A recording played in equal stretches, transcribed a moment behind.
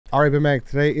All right, Big Mac.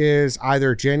 Today is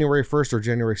either January 1st or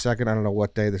January 2nd. I don't know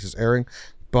what day this is airing.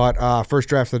 But first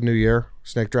draft of the new year,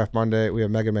 Snake Draft Monday. We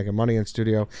have Megan making money in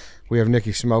studio. We have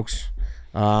Nicky Smokes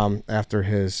after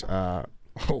his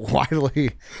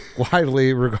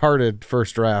widely regarded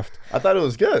first draft. I thought it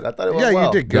was good. I thought it went well. Yeah,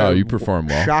 you did good. No, you performed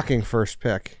well. Shocking first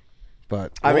pick.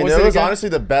 But I mean, it was honestly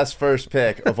the best first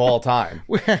pick of all time.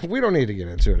 we don't need to get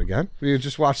into it again. We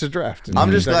just watched the draft.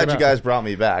 I'm just glad you guys brought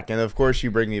me back. And, of course, you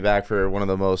bring me back for one of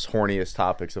the most horniest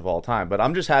topics of all time. But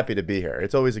I'm just happy to be here.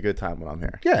 It's always a good time when I'm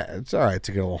here. Yeah, it's all right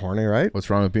to get a little horny, right? What's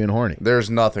wrong with being horny? There's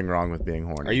nothing wrong with being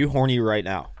horny. Are you horny right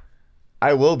now?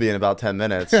 I will be in about 10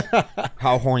 minutes.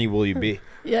 How horny will you be?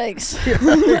 Yikes.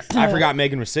 I forgot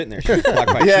Megan was sitting there. She was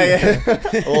blocked by Yeah.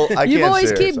 Well, I You can't boys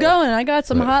see her, keep so. going. I got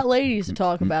some hot ladies to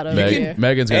talk about over here.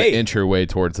 Megan's going to Hey. inch her way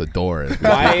towards the door. As we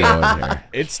Why? keep going here.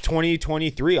 It's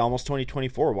 2023, almost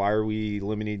 2024. Why are we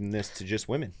limiting this to just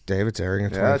women? Dave, it's airing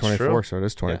in Yeah, that's 2024, true. so it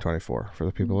is 2024 for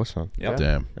the people listening. Yep.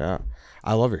 Damn. Yeah.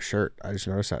 I love your shirt. I just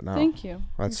noticed that now. Thank you.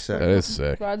 That's sick. That is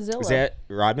sick. Rodzilla. Is that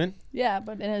Rodman Yeah,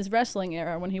 but in his wrestling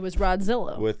era when he was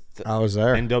Rodzilla. with I was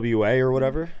there. NWA or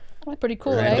whatever? Like, pretty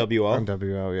cool, Or right? NWO?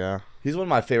 NWO, yeah. He's one of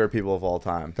my favorite people of all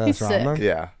time. That's He's Rodman. sick.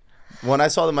 Yeah. When I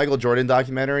saw the Michael Jordan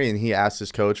documentary and he asked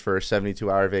his coach for a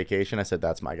 72-hour vacation, I said,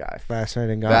 that's my guy.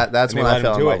 Fascinating guy. That's And they when I let him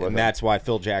fell in do love it, with and him. that's why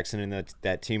Phil Jackson and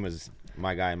that team was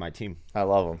my guy and my team. I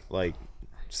love him. Like,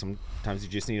 sometimes you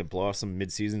just need to blow off some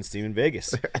midseason steam in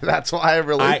Vegas. That's why I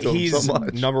relate to him He's so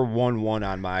much. number one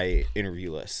on my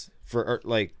interview list for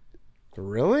like.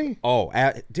 Really?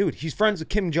 Dude, he's friends with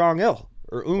Kim Jong Il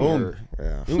or Un.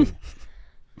 Yeah. Un.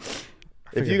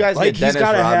 If you guys Like, get he's Dennis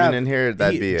got to Rodman have in here,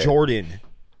 that'd be it. Jordan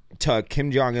to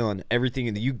Kim Jong Il and everything.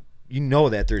 And you know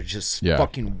that they're just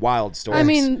fucking wild stories. I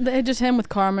mean, just him with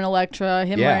Carmen Electra,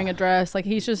 him Yeah. wearing a dress. Like,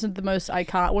 he's just the most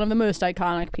one of the most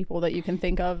iconic people that you can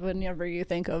think of whenever you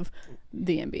think of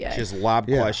the NBA. just lob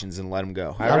Yeah. questions and let him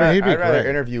go. I mean, he'd be I'd rather great.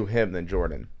 interview him than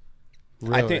Jordan.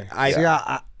 Really? I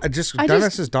think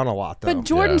Dennis has done a lot, though. But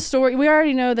Jordan's story, we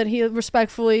already know that he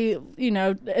respectfully,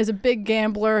 is a big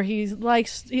gambler. He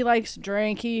likes to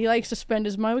drink. He likes to spend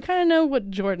his money. We kind of know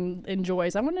what Jordan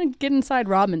enjoys. I want to get inside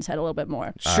Rodman's head a little bit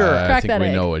more. Sure. I Crack think that we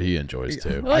egg. know what he enjoys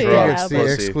too. Oh, I think yeah. it's the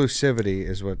We'll see. exclusivity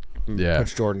is what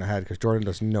puts Jordan ahead, because Jordan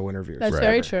does no interviews. That's Right.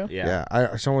 very true.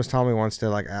 Yeah. Someone was telling me once they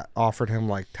offered him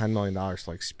like $10 million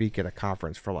to speak at a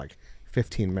conference for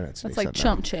 15 minutes. and That's he like said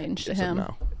chump no. change to He said him.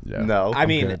 no. Yeah. No. I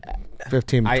mean, good.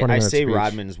 15, 20 I minute say speech.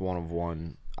 Rodman is one of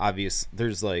one. Obvious.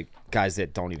 There's like guys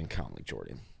that don't even count like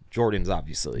Jordan. Jordan's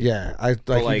obviously. Yeah, he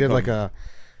did like a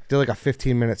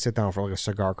 15-minute sit down for like a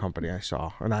cigar company I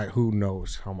saw, and who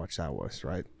knows how much that was,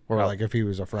 right? Or like if he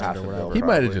was a friend half or a whatever. bill. He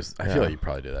might have Probably. just. I feel like he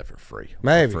probably did that for free.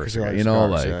 Maybe, For 'cause free, he likes you know,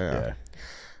 cigars, like yeah.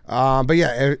 But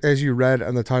yeah, as you read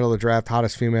on the title of the draft,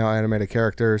 hottest female animated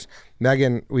characters.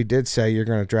 Megan, we did say you're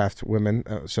going to draft women,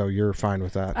 so you're fine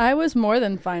with that. I was more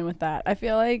than fine with that. I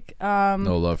feel like,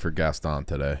 No love for Gaston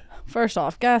today. first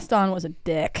off, Gaston was a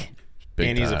dick. Big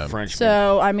And he's a time. Frenchman.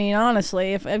 So, I mean,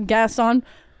 honestly, if Gaston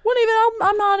wouldn't even,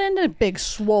 I'm not into big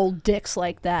swole dicks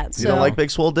like that. So, You don't like big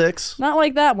swole dicks? not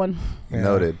like that one. Yeah.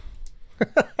 Noted.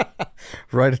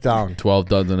 Write it down. 12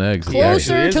 dozen eggs.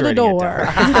 Closer is to the writing it door.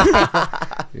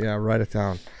 Yeah, write it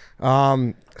down.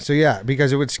 So yeah,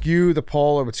 because it would skew the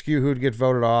poll, it would skew who'd get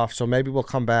voted off. So maybe we'll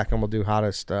come back and we'll do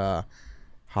hottest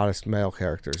male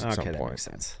characters at okay, some that point. makes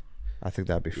sense. I think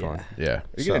that'd be fun. Yeah. Are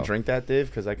you going So- to drink that, Dave?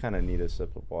 Because I kind of need a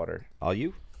sip of water. All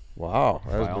you? Wow,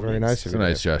 that By was all very means. nice of It's you. a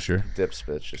nice Dave. gesture. Dip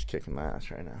spit's just kicking my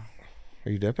ass right now. Are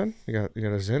you dipping? You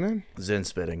got a zin in? Zin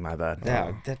spitting, my bad.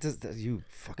 Yeah, that does you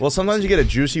fucking. Well, sometimes you get a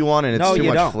juicy one and it's no, too you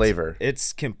much don't. flavor.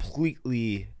 It's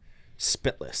completely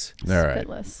spitless. All right.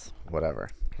 Spitless.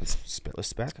 Whatever. It's spitless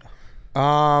tobacco.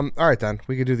 All right then,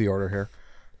 we could do the order here.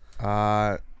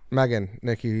 Megan,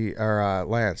 Nicky, or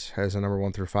Lance has a number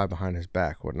 1 through 5 behind his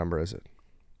back. What number is it?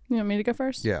 You want me to go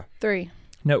first? Yeah, 3.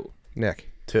 No. Nick.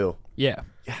 2. Yeah.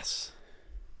 Yes.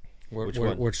 Which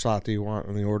one? Which slot do you want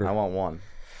in the order? I want 1.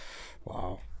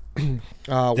 Wow.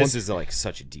 This is like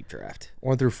such a deep draft.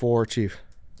 1 through 4, Chief.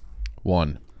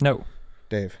 1. No.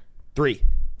 Dave. 3.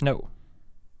 No.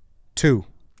 2.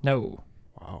 No.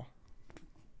 Wow.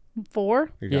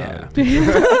 4? You got Yeah.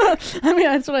 it. I mean,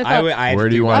 that's what I thought. Where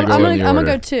do you want I'm to go in the gonna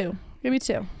order? go 2. Give me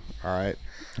 2. All right.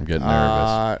 I'm getting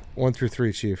nervous. 1 through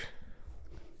 3, Chief.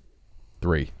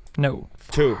 3. No.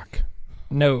 2.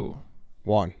 No.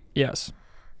 1. Yes.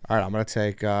 All right, I'm gonna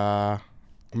take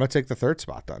the third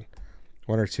spot then.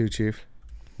 1 or 2, Chief.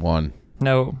 1.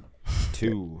 No.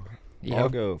 2. Yep. I'll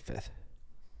go 5th.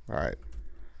 All right.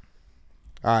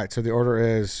 All right. So the order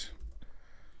is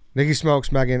Nicky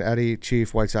Smokes, Megan, Eddie,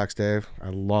 Chief, White Sox, Dave. I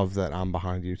love that I'm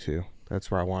behind you two. That's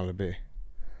where I wanted to be.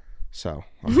 So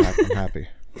I'm happy.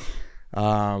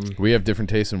 We have different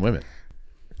tastes in women.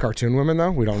 Cartoon women,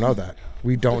 though, we don't know that.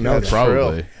 We don't know that.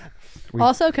 Probably.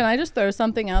 Also, can I just throw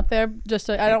something out there? Just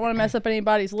so I don't want to mess up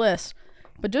anybody's list.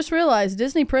 But just realize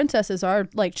Disney princesses are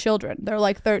like children. They're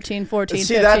like 13, 14, See,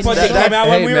 15. that's what But they came out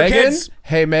when we were Megan? kids.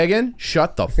 Hey, Megan,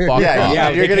 shut the fuck Yeah, up. Yeah,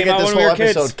 you're they gonna came get out this when we whole were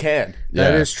kids. episode canned.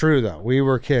 That is true, though. We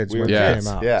were kids when kids. it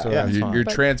came out. Yeah. So Yeah. that's fine. You're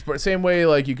transport. Same way,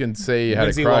 like you can say you had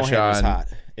Lindsay a crush Lohan was on hot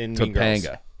in Mean Girls.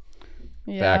 Topanga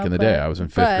Yeah, back in the day. but- I was in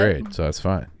 5th but- grade, so that's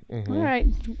fine. All right,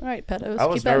 pedos. I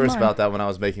was keep that in nervous mind. about that when I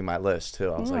was making my list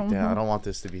too. I was like, damn, I don't want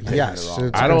this to be taken Yes, wrong.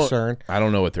 it's I a don't. concern. I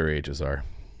don't know what their ages are,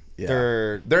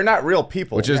 Yeah. They're not real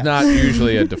people. which is not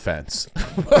usually a defense.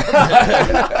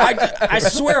 I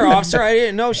swear, officer, I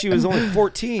didn't know she was only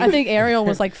 14. I think Ariel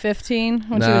was like 15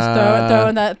 when she was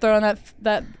Nah. throwing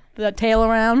that tail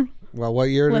around. Well, what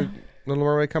year did Little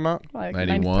Mermaid come out? Like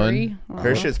 91? 93.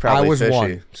 Her shit's probably I was fishy.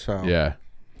 1. So Yeah.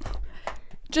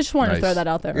 Just wanted to Nice. throw that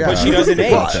out there. Yeah. But she doesn't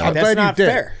age. Well, I'm That's glad not you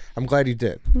did. fair. I'm glad you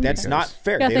did. That's not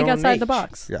fair. Yeah, They think don't outside the age.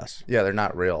 box. Yes. Yeah, they're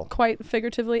not real. Quite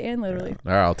figuratively and literally.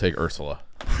 All right, I'll take Ursula.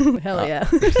 Hell yeah.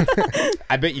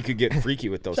 I bet you could get freaky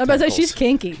with those. I'm about to say she's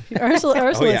tentacles. kinky.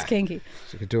 Ursula's yeah. kinky.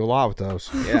 So you could do a lot with those.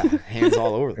 Yeah, hands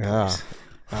all over the Yeah. place.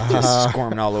 Just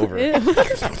squirming all over.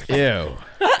 Ew.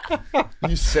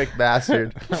 You sick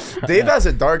bastard. Dave has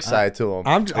a dark side to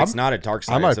him. It's not a dark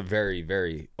side. I'm a- It's a very,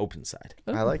 very open side.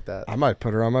 I like that. I might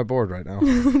put her on my board right now.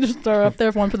 Just throw her up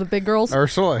there. One for the big girls.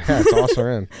 Ursula, yeah, toss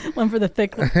her in. One for the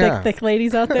thick Yeah.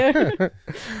 ladies out there.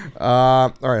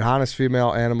 All right, hottest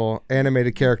female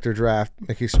animated character draft.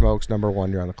 Nicky Smokes, number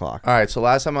 1. You're on the clock. All right, so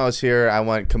last time I was here, I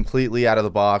went completely out of the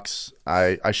box.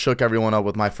 I shook everyone up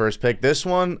with my first pick. This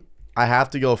one, I have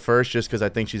to go first just because I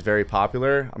think she's very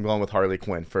popular. I'm going with Harley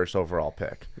Quinn, first overall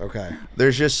pick. Okay.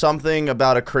 There's just something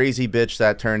about a crazy bitch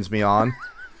that turns me on.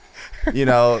 you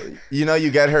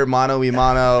get her mano y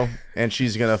mano, and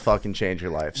she's gonna fucking change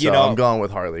your life. So I'm going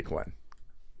with Harley Quinn.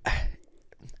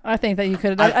 I think that you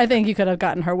could. I think you could have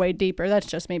gotten her way deeper. That's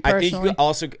just me personally.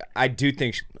 I do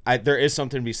think there is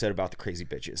something to be said about the crazy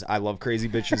bitches. I love crazy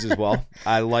bitches as well.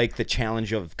 I like the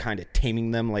challenge of kind of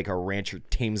taming them like a rancher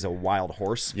tames a wild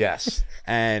horse. Yes.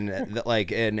 And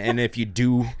and if you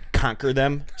do conquer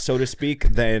them, so to speak,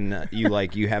 then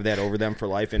you have that over them for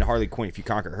life. And Harley Quinn, if you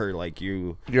conquer her,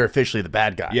 You're officially the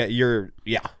bad guy. yeah, you're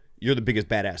the biggest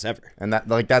badass ever. And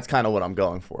that's kind of what I'm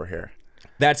going for here.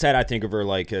 That said, I think of her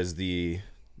as the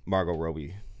Margot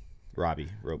Robbie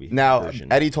Now,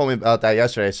 version. Eddie told me about that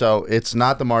yesterday. So it's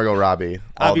not the Margot Robbie.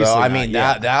 Obviously Although, I not, mean,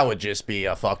 yeah. that would just be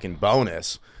a fucking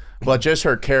bonus. But just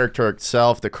her character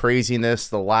itself, the craziness,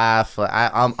 the laugh.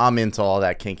 I'm into all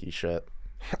that kinky shit.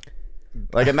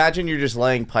 Like, imagine you're just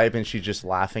laying pipe and she's just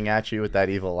laughing at you with that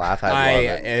evil laugh. I love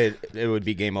it. It would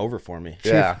be game over for me.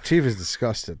 Yeah. Chief is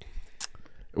disgusted.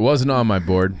 It wasn't on my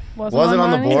board. Wasn't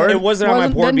on the mine board? either. It wasn't on my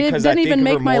board because I didn't think even of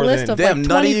make her my more list than- of Damn, like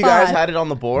none of you guys 25. had it on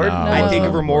the board? No. I think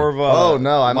of her more of a Oh,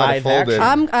 no, I might have live folded.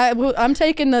 action. I'm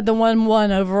taking the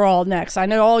 1-1 overall next. I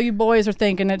know all you boys are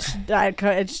thinking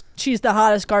she's the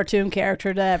hottest cartoon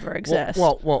character to ever exist.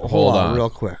 Well, hold on, real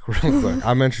quick.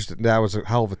 I'm interested. That was a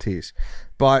hell of a tease,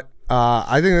 but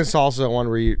I think this is also one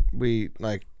where we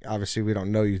obviously we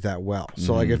don't know you that well.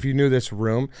 So if you knew this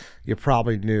room, you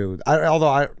probably knew. Although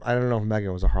I don't know if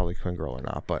Megan was a Harley Quinn girl or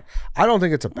not, but I don't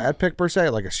think it's a bad pick per se.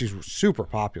 Like she's super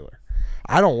popular.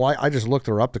 I just looked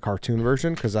her up, the cartoon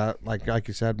version, because like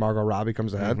you said, Margot Robbie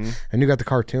comes ahead, and you got the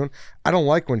cartoon. I don't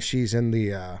like when she's in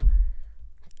the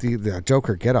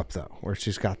Joker getup though, where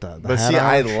she's got the But hat see, on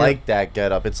I and shit. like that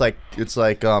getup. It's like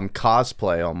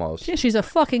cosplay almost. Yeah, she's a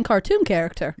fucking cartoon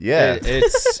character. Yeah.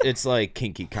 It's like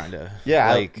kinky kind of.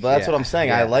 Yeah, that's what I'm saying.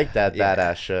 I yeah, like that yeah.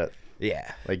 badass shit.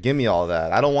 Yeah. Like, give me all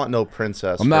that. I don't want no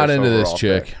princess. I'm not first into this overall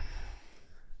chick. pick.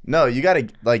 No, you gotta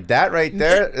like that right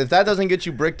there. If that doesn't get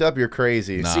you bricked up, you're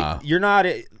crazy. Nah. You're not.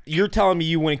 You're telling me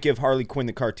you wouldn't give Harley Quinn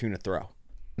the cartoon a throw?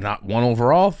 Not 1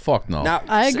 overall? Fuck no. Now,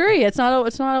 I agree. It's not one.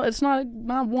 It's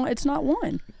not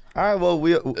one. All right, well,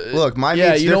 look, my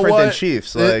Yeah, meat's you know different than what?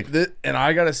 Chiefs. Like, And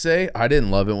I gotta say, I didn't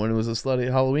love it when it was a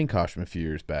slutty Halloween costume a few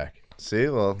years back. see,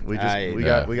 well, we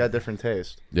Yeah. got different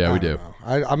taste. Yeah, we do.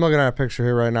 I'm looking at a picture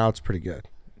here right now. It's pretty good.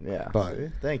 Yeah, But- see?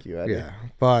 Thank you, Eddie. Yeah,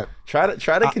 but Try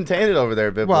to contain it over there,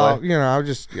 bit well, boy. you know, I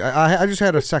just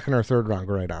had a second or third round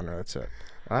grade on her. That's it.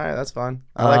 All right, that's fine.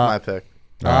 I like my pick.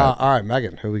 All right,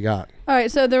 Megan, who we got? All right,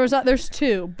 so there's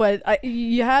 2, but I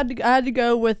had to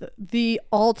go with the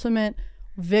ultimate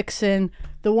vixen,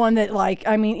 the one that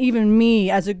even me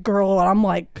as a girl, I'm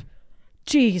like,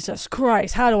 Jesus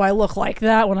Christ, how do I look like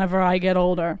that whenever I get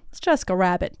older? It's Jessica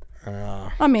Rabbit.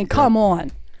 Come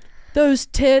on. those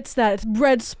tits, that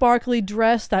red sparkly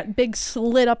dress, that big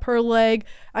slit up her leg.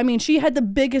 I mean, she had the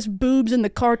biggest boobs in the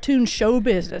cartoon show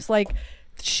business. Like,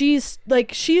 she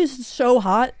is so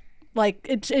hot. Like,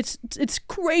 it's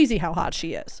crazy how hot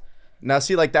she is. Now,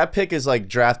 see, like, that pick is like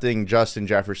drafting Justin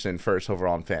Jefferson first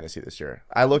overall in fantasy this year.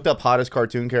 I looked up hottest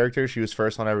cartoon character. She was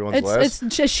first on everyone's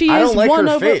list. She I is don't like one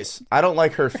her over. face. I don't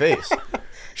like her face.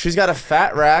 She's got a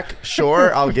fat rack.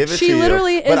 Sure, I'll give it to She you.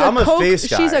 literally is But a I'm a Coke. face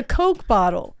guy. She's a Coke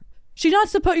bottle. She's not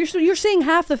supposed. You're seeing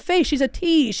half the face. She's a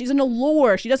tease. She's an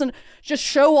allure. She doesn't just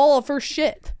show all of her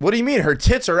shit. What do you mean? Her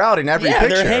tits are out in every Yeah,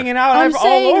 picture. they're hanging out I'm all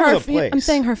saying over her. the place. I'm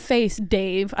saying her face,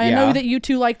 Dave. I Yeah. know that you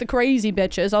two like the crazy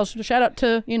bitches. I'll shout out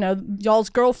to y'all's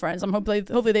girlfriends. Hopefully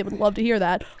they would love to hear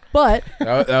that. But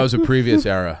That was a previous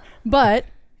era. but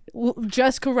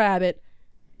Jessica Rabbit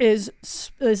is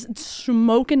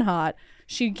smoking hot.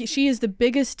 She is the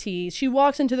biggest tease. She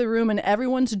walks into the room and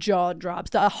everyone's jaw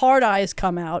drops. The hard eyes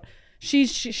come out.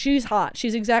 She's hot.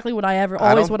 She's exactly what I wanted to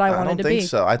be. I don't think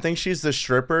so. I think she's the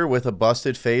stripper with a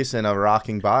busted face and a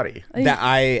rocking body.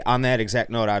 On that exact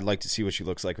note, I'd like to see what she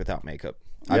looks like without makeup.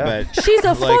 I Yeah. bet She's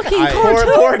a like, fucking I-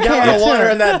 cartoon Poor gallon of water character.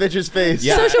 in that bitch's face.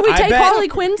 Yeah. So should we I take bet- Harley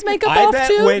Quinn's makeup I off bet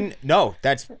too?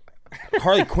 that's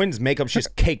Harley Quinn's makeup's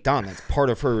just caked on. That's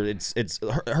part of her. It's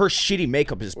her shitty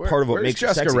makeup is part of what where's makes her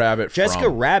Jessica sexy. Rabbit Jessica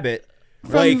from? Rabbit.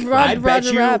 From Like, I bet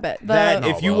Roger you Rabbit, that the-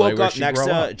 if you No, like woke where up she next grew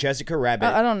to up. Jessica Rabbit,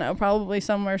 I don't know. Probably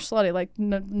somewhere slutty like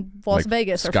Las Like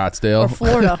Vegas Scottsdale. or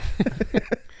Florida.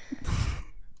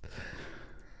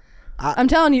 I'm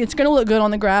telling you, it's going to look good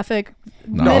on the graphic.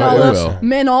 No, Men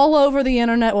it all will. over the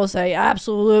internet will say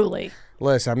absolutely.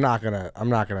 Listen, I'm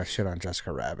not gonna shit on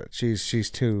Jessica Rabbit.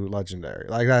 She's too legendary.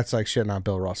 Like that's like shitting on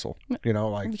Bill Russell. Like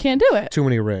You can't do it. too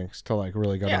many rings to like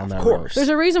really go Yeah, down of that course. road. There's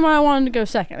a reason why I wanted to go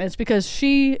second. It's because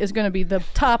she is going to be the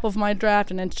top of my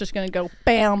draft, and it's just going to go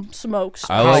bam, smokes.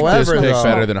 I like this However, pick though-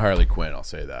 better than Harley Quinn. I'll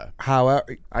say that.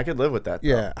 However, I could live with that. Though.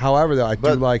 yeah. However, though, I do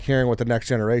But- like hearing what the next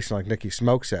generation, like Nicky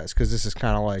Smoke, says, because this is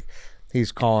kind of like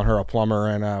he's calling her a plumber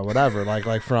and whatever,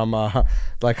 like from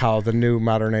like how the new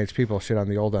modern age people shit on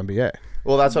the old NBA.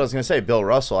 Well, that's what I was gonna say. Bill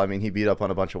Russell. I mean, he beat up on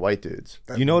a bunch of white dudes.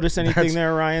 you notice anything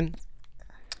there, Ryan?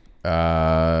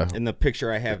 Uh, In the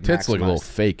picture I have, tits look a little maximized.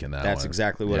 fake in that That's one.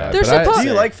 exactly what Yeah, I. They're but I- supposed- Do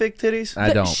you like fake titties?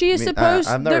 I don't. She is I mean, supposed.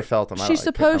 I've never they're- felt them. I She's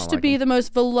don't supposed to like be them. the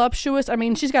most voluptuous. I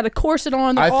mean, she's got a corset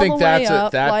on. They're I all think the way that's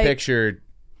up, that like, picture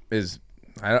is.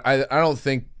 I don't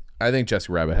think. I think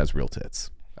Jessica Rabbit has real tits.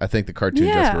 I think the cartoon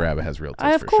Yeah. Jessica Rabbit has real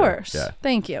tits. Of for course. Sure. Yeah.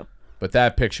 Thank you. But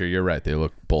that picture, you're right. They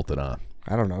look bolted on.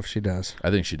 I don't know if she does.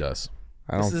 I think she does.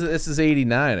 I don't. This is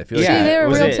 89. I feel Yeah, like they were it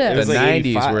was real it. It tits. the was like 90s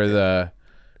 85.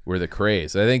 were the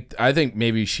craze. I think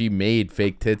maybe she made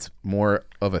fake tits more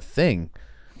of a thing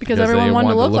Because they everyone wanted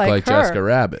to look like her. Jessica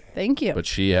Rabbit. Thank you. But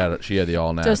she had the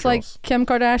all naturals. Just like Kim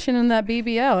Kardashian and that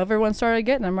BBL, everyone started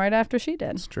getting them right after she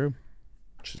did. It's true.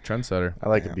 She's a trendsetter. I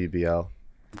like a BBL.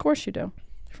 Of course you do.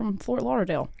 From Fort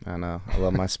Lauderdale. I know. I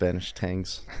love my Spanish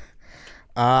tangs.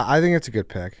 I think it's a good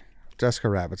pick. Jessica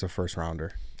Rabbit's a first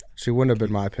rounder. She wouldn't have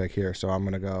been my pick here, so I'm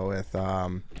gonna go with.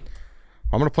 I'm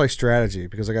gonna play strategy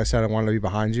because, like I said, I wanted to be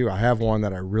behind you. I have one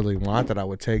that I really want that I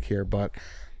would take here, but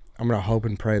I'm gonna hope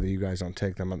and pray that you guys don't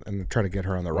take them and try to get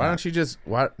her on the Why right. don't you just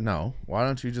why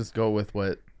don't you just go with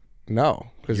what No,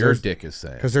 because your dick is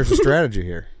saying? Because there's a strategy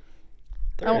here.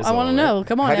 I want to know.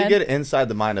 Come on, How do you Ed. get inside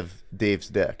the mind of Dave's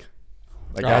dick?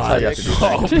 Like that's how you have to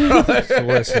do things. So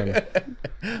listen,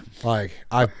 like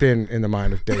I've been in the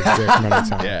mind of Dave's dick many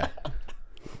times. Yeah.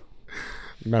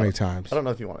 Many times. I don't know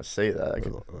if you want to say that. I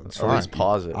could It's at least fine.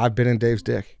 pause it. I've been in Dave's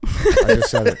dick. I just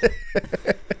said it.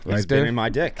 He's Right been there. in my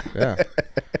dick. Yeah.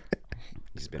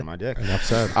 He's been in my dick. Enough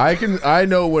said. I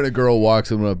know when a girl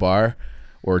walks into a bar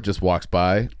or just walks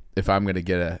by if I'm gonna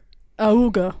get a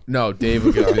Auga. no. Dave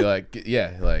would be like,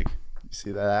 yeah, like, You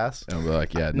see that ass? and I'll be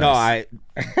like, yeah. No, nice.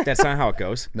 that's not how it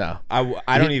goes. no.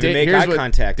 I don't even make Here's eye what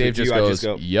contact Dave with just you. goes, I just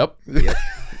go, yep.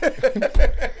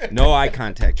 no eye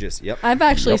contact. Just yep. I've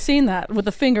actually seen that with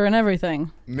the finger and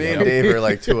everything. Me and Dave are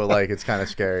like two alike. It's kind of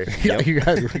scary. Yeah, you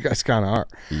guys kind of are.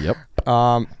 Yep.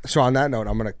 So on that note,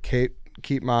 I'm gonna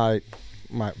keep my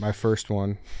first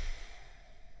one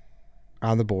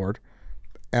on the board,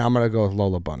 and I'm gonna go with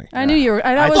Lola Bunny. I knew you were.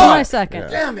 That was my second.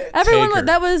 Damn it. Everyone, Take her.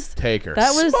 that was Take her.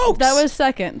 Smokes. that was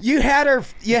second. You had her.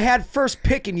 You had first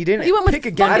pick, and you didn't You went with pick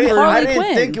again. fucking for- Harley I didn't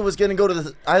Quinn. think it was gonna go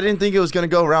to I didn't think it was gonna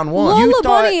go round one. Lola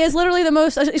thought- Bunny is literally the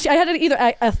most. I had it either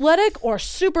athletic or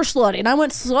super slutty, and I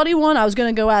went slutty one. I was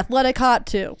gonna go athletic hot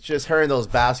too. Just her in those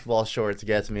basketball shorts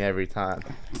gets me every time.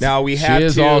 Now we She have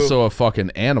is to. also a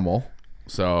fucking animal.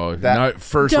 So That- not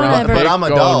first Don't round ever- pick But I'm a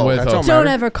going dog. with That a don't Don't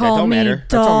matter. ever call don't me matter. That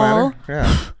don't doll. matter.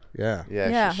 Yeah. Yeah.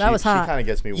 Yeah, that was hot. She kind of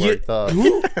gets me worked up.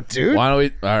 Dude. Why don't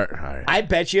we? All right. I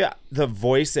bet you the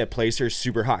voice that plays her is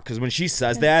super hot because when she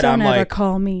says that, Don't I'm ever like,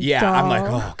 call me yeah, I'm like,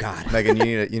 doll. oh god. Megan, you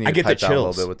need I to get the pipe down a little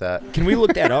chills. bit with that. Can we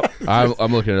look that up?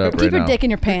 I'm looking it up Keep right your now. dick in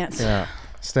your pants. Yeah.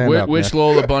 Stand up. Which man.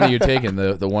 Lola Bunny you taking?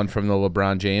 The one from the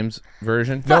LeBron James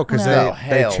version? No, because No. they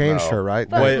Hell changed no. her, right?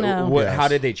 Fuck They- no. Yes. How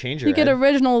did they change her? You get Ed?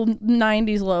 original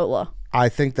 90s Lola. I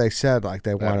think they said like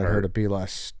they wanted her hurt. to be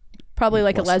less, Probably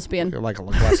like a lesbian. like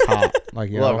less hot. Like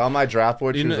you Look, know. on my draft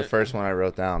board, she You was know- the first one I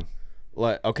wrote down.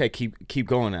 Okay, keep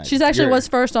going. Ed. She's actually You're- was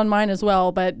first on mine as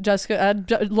well, but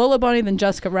Lola Bunny, then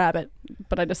Jessica Rabbit.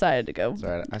 But I decided to go.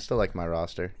 Sorry, I still like my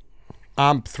roster.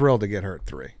 I'm thrilled to get her at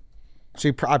 3.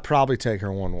 I'd probably take her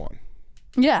 1-1.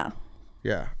 Yeah.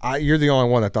 Yeah, you're the only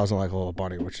one that doesn't like Little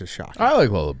Bunny, which is shocking. I like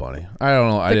Lola Bunny. I don't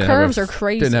know. I The didn't curves have are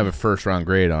crazy. Didn't have a first round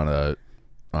grade on a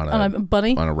On a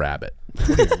bunny? on a rabbit.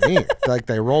 What do you mean? Like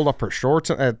they rolled up her shorts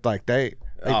and like they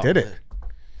did it.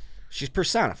 She's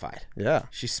personified. Yeah.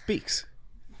 She speaks.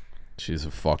 She's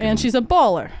a fucking. And she's a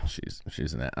baller.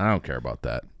 she's an. I don't care about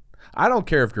that. I don't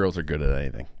care if girls are good at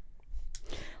anything.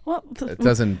 Well, It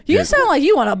doesn't. you it- sound like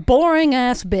you want a boring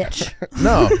ass bitch.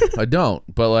 No, I don't.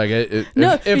 But like,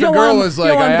 No, if you a don't girl want 'em- is you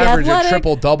like, don't want I 'em to be average a athletic.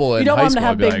 triple double in You don't high want 'em to school,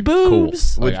 have I'd be big like,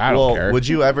 boobs. cool. Like, I don't care. Would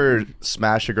you ever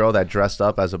smash a girl that dressed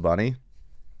up as a bunny?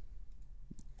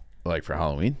 Like for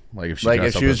Halloween, like if she Like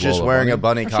dressed if up she was as just Lola wearing a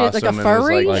Bunny? bunny She had, like, costume a and was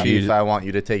furry? like, Like, Chief, you- I want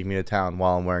you to take me to town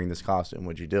while I'm wearing this costume.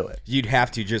 Would you do it? You'd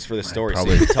have to just for the story. So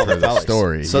Probably you can tell for the the fellas.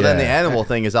 story. So then the yeah. animal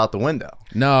thing is out the window.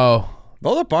 No,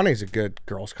 Lola Bunny's a good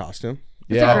girl's costume.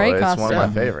 yeah, a great it's one of my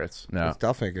costume. favorites. no, It's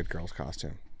definitely a good girl's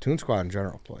costume. Toon Squad in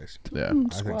general plays. yeah.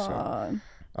 I think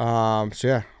so. So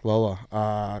yeah,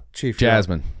 Lola. Chief.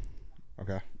 Jasmine,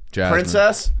 Okay.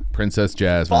 Jasmine, Princess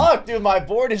Jasmine. Fuck, dude, my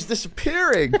board is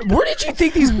disappearing. Where did you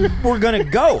think these were gonna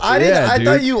go? I dude.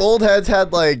 thought you old heads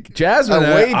had like Jasmine,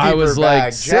 a way deeper I was like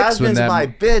bag. 6 when Jasmine's that. my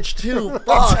bitch too.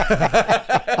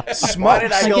 Fuck. Why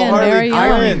did I go Again, Harley very young. I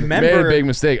Quinn? made a remember. big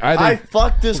mistake. I I think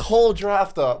fucked this whole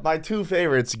draft up. My 2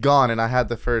 favorites gone, and I had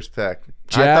the first pick.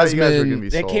 I thought you guys were gonna be Jasmine-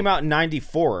 That sold. came out in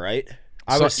 '94, right?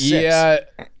 I so- was 6. Yeah,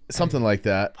 something like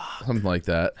that. Something like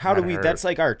that. How do we? hurt. That's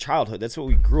like our childhood. That's what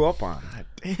we grew up on.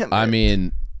 Damn I it.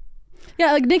 mean,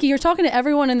 Yeah, like Nikki, you're talking to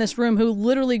everyone in this room who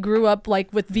literally grew up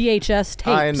like with VHS tapes.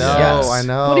 I know, Yes. I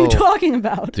know. What are you talking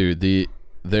about? dude,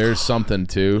 there's something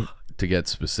too to get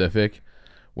specific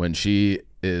when she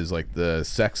is like the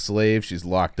sex slave. She's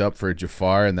locked up for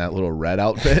Jafar in that little red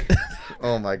outfit.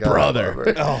 Oh my god, Brother.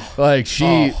 I love her. Like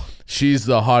she's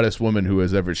the hottest woman who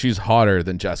has ever. She's hotter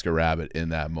than Jessica Rabbit in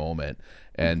that moment,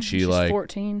 and she She's like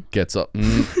 14. gets up.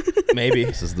 Maybe.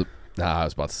 This is the. Nah, I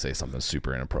was about to say something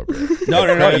super inappropriate. No.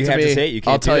 Credit You to have to me. say it. You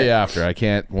can't. I'll tell do you that. after. I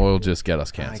can't. We'll just get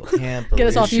us I canceled. can't Get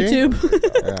us believe off she?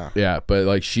 YouTube. Yeah. Yeah, but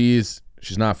like she's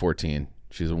not 14.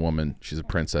 She's a woman. She's a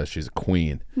princess. She's a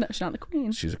queen. No, she's not the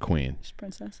queen. She's a queen. She's a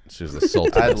princess. She's the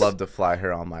sultan. I'd love to fly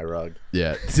her on my rug.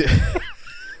 Yeah.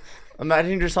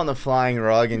 Imagine you're just on the flying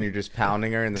rug and you're just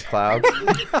pounding her in the clouds.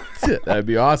 That'd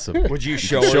be awesome. Would you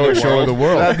show Show her her the the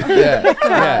world? world.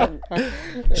 Yeah. Yeah.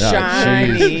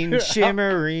 Shining,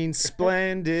 shimmering,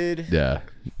 splendid. Yeah.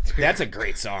 That's a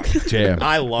great song. Jam.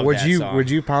 I love Would that you song. would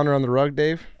you pound her on the rug,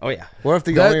 Dave? Oh yeah. What if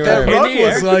the That, only that way? rug In the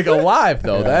was air. like alive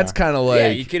though. That's kind of like Yeah,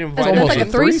 you can it's invite almost like a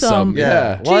a threesome. Yeah. Well,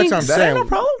 that's what I'm Jinx. That saying. ain't no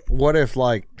problem. What if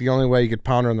like the only way you could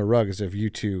pound her on the rug is if you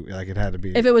two like it had to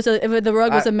be? If the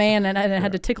rug was a man and it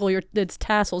had to tickle its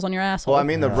tassels on your asshole. Well, I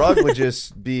mean, the rug would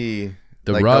just be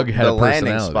The like rug had the a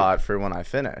landing personality. spot for when I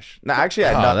finish. No, actually,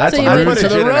 I'd Oh, not. that's so I'd, you I'd would, put a to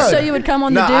the jit in rug. her. so you would come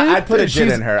on No, the dude? I'd put a jit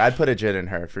She's- in her. I'd put a jit in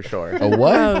her for sure. A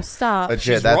what? Oh, stop. A jit.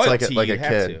 She's That's royalty, like a you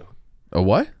have kid. to. A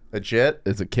what? A jit.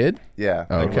 It's a kid? Yeah.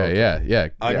 Okay, yeah. A Yeah.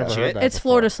 jit? that It's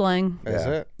before. Florida slang. Is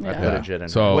it? I Yeah. put a jit in her.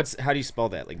 So How do you spell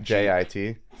that? Like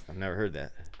JIT. I've never heard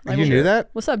that. You knew that?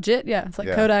 What's up, Jit? Yeah, it's like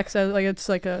Yeah. Kodak says, like it's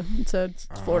a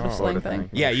Florida slang Florida thing. thing.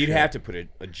 Yeah, you'd have to put a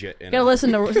jit in. Gotta it.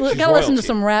 listen to royalty.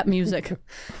 some rap music.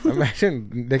 Imagine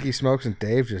Nicky Smokes and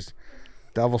Dave just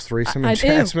Devil's threesome I and do.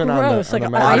 Jasmine on Gross, the, on like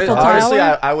the an mountain. Eiffel Honestly,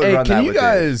 Tower? I would hey, run that can you with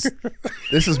guys?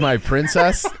 This is my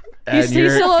princess. And He's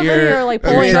you're, still over you're here like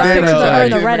pulling trying pictures to, of her in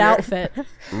the like, red outfit.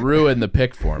 ruin the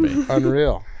pick for me.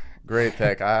 Unreal. Great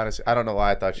pick. I don't know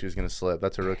why I thought she was gonna slip.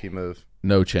 That's a rookie move.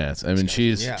 No chance. I mean,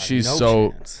 she's no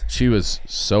so chance. she was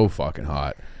so fucking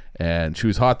hot, and she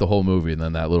was hot the whole movie. And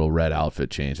then that little red outfit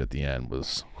change at the end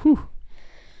was. Whew.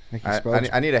 Nicky I Smokes.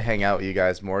 need to hang out with you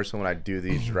guys more, so when I do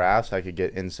these drafts, I could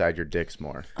get inside your dicks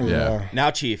more. Yeah.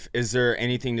 Now, Chief, is there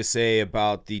anything to say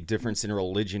about the difference in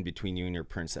religion between you and your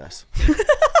princess?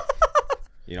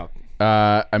 You know,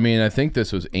 I mean, I think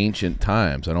this was ancient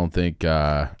times. I don't think.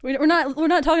 We're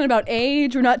not talking about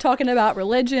age. We're not talking about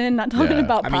religion. Not talking Yeah.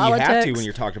 about I mean, politics. you have to when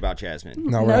you're talking about Jasmine.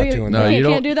 No, we're not doing No, that. you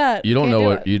can't do that. You don't Can't know do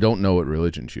what it. you don't know what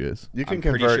religion she is. You can I'm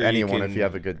pretty convert sure you anyone can- if you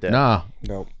have a good dick. Nah.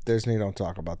 No, Disney don't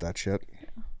talk about that shit.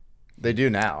 They do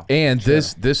now. And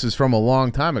this is from a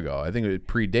long time ago. I think it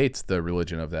predates the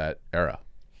religion of that era,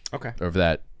 Okay. of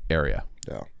that area.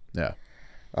 Yeah. Yeah.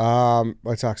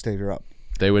 White Sox, Dave, you're up.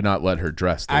 They would not let her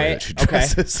dress the way that she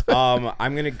dresses.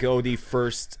 I'm gonna go the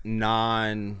first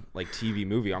TV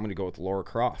movie. I'm gonna go with Laura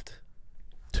Croft,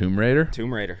 Tomb Raider.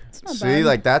 Tomb Raider. Not See, bad.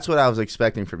 like that's what I was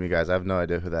expecting from you guys. I have no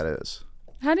idea who that is.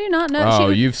 How do you not know?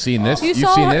 Oh, She- you've seen this. You You've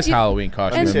saw seen her- this you- Halloween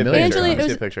costume And a See a million picture. Angelina- times. Let me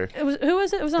see it a picture. Who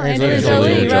was it? It was not Angelina Angelina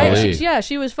Jolie, Jolie. right? Jolie. Yeah,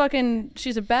 she was fucking.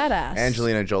 She's a badass.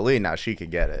 Angelina Jolie. Now she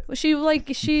could get it. She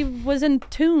was in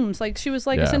Tombs. Like she was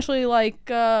Yeah. essentially like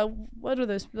what are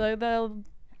those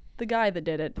the guy that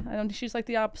did it? I don't. She's like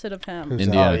the opposite of him. Who's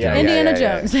Indiana that? Jones. Indiana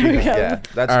Jones. There we go. Yeah,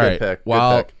 that's All a right. good pick.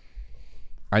 Well, Good pick.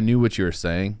 I knew what you were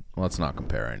saying. Let's not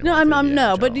compare anyone. No, to I'm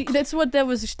Indiana no, but Jones. that's what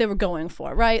they were going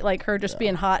for, right? Like her just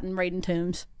being hot and raiding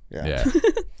tombs. Yeah.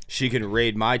 She can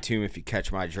raid my tomb if you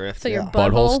catch my drift. So your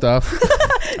Butthole butthole stuff.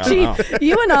 I Gee, don't know.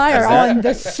 you and I are on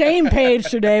the same page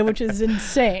today, which is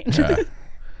insane.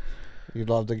 You'd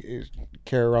love to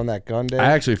carry around that gun, Dave? I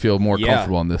actually feel more Yeah.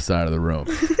 comfortable on this side of the room.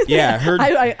 Yeah, her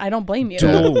I don't blame you.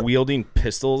 dual wielding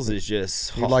pistols is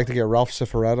just. You'd like to get Ralph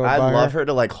Cifaretto I'd by love her? her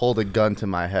to like hold a gun to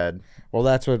my head. Well,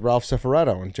 that's what Ralph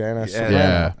Cifaretto and Janice. Yeah.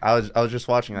 Yeah. I was just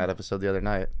watching that episode the other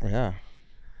night. Yeah.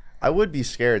 I would be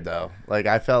scared though. Like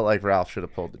I felt like Ralph should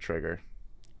have pulled the trigger,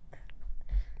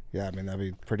 Yeah, I mean, that'd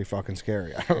be pretty fucking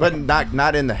scary. but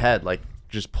not in the head. Like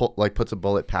just puts a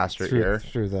bullet past her ear.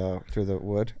 through the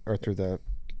wood or through the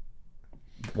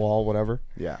wall, whatever.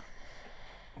 Yeah.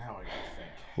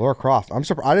 Laura Croft. I'm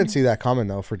surprised. I didn't see that coming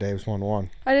though for Dave's 1-1.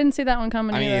 I didn't see that one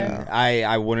coming I mean, either.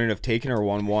 I wouldn't have taken her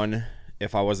 1-1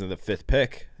 if I wasn't the fifth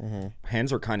pick.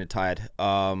 Hands are kind of tied.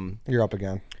 You're up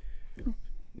again.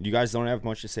 You guys don't have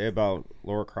much to say about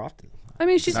Laura Croft. I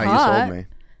mean, she's Now you hot. sold me.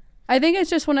 I think it's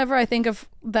just whenever I think of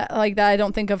that, like that, I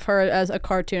don't think of her as a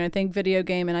cartoon. I think video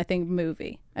game and I think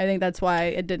movie. I think that's why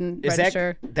it didn't Is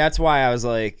register. that's why I was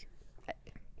like,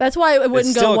 That's why it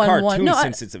wouldn't still go a 1-1. cartoon No,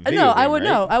 since it's a video no, I game, would right?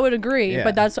 no, I would agree. Yeah.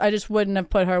 But I just wouldn't have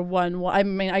put her 1-1. I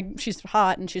mean, she's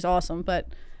hot and she's awesome, but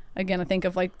again, I think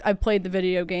of like I played the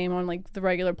video game on like the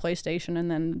regular PlayStation, and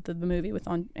then the movie with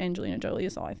Angelina Jolie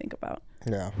is all I think about.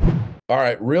 Yeah. All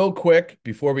right, real quick,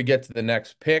 before we get to the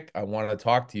next pick, I want to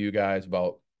talk to you guys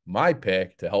about my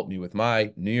pick to help me with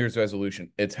my New Year's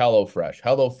resolution. It's HelloFresh.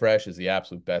 HelloFresh is the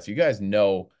absolute best. You guys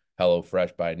know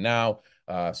HelloFresh by now.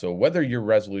 So whether your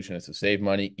resolution is to save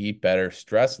money, eat better,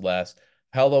 stress less,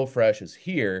 HelloFresh is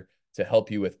here to help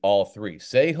you with all three.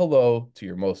 Say hello to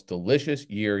your most delicious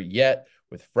year yet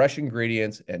with fresh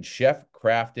ingredients and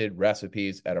chef-crafted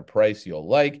recipes at a price you'll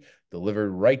like,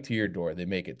 delivered right to your door. They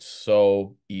make it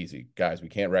so easy. Guys, we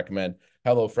can't recommend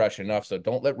HelloFresh enough, so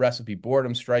don't let recipe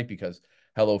boredom strike because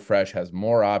HelloFresh has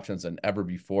more options than ever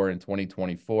before in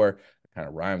 2024. It kind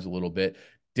of rhymes a little bit.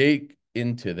 Dig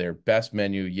into their best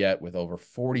menu yet with over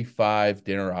 45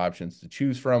 dinner options to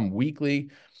choose from weekly,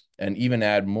 and even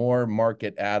add more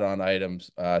market add-on items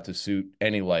to suit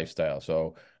any lifestyle.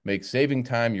 So make saving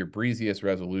time your breeziest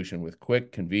resolution with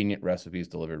quick, convenient recipes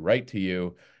delivered right to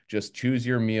you. Just choose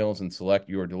your meals and select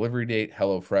your delivery date.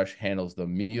 HelloFresh handles the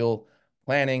meal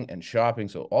planning and shopping.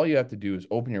 So all you have to do is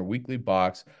open your weekly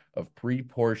box of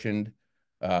pre-portioned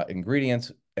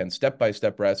ingredients and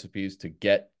step-by-step recipes to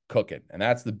get cooking. And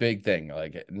that's the big thing,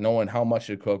 like knowing how much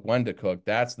to cook, when to cook.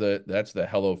 That's the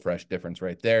HelloFresh difference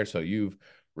right there. So you've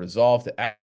resolved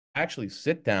to actually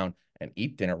sit down and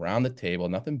eat dinner around the table.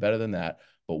 Nothing better than that.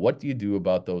 But what do you do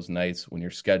about those nights when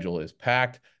your schedule is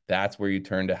packed? That's where you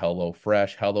turn to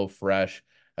HelloFresh. HelloFresh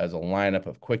has a lineup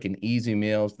of quick and easy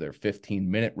meals. They're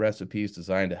 15-minute recipes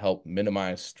designed to help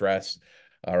minimize stress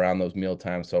around those meal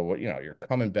times. So, you're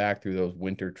coming back through those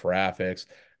winter traffics,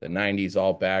 the 90s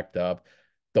all backed up.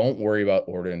 Don't worry about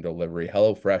order and delivery.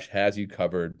 HelloFresh has you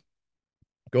covered.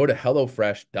 Go to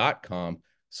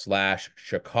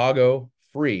HelloFresh.com/Chicago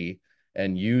free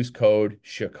and use code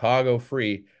Chicago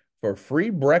free for free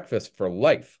breakfast for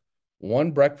life.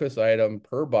 One breakfast item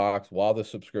per box while the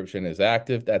subscription is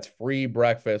active. That's free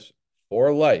breakfast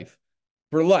for life.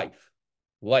 For life.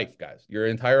 Life, guys. Your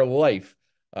entire life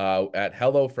at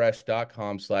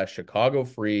HelloFresh.com/Chicago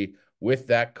free with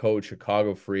that code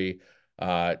Chicago free.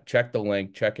 Check the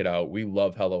link. Check it out. We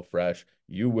love HelloFresh.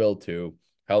 You will too.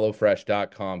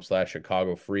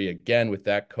 HelloFresh.com/Chicago free. Again, with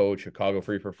that code Chicago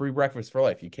free for free breakfast for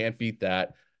life. You can't beat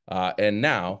that. And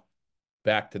now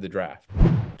back to the draft.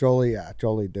 Jolie, yeah,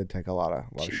 Jolie did take a lot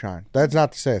of shine. That's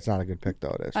not to say it's not a good pick,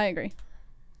 though. It is. I agree.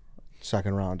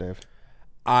 Second round, Dave.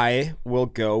 I'll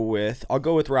go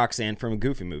with Roxanne from a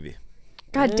Goofy movie.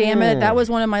 God damn it. That was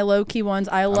one of my low-key ones.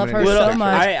 I love her so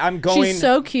much. I'm going. She's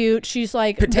so cute. She's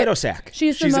like potato sack.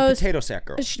 She's a the most potato sack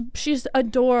girl. She's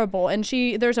adorable, and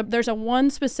there's a one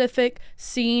specific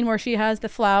scene where she has the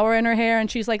flower in her hair, and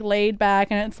she's like laid back,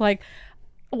 and it's like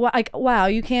wow,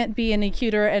 you can't be any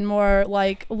cuter and more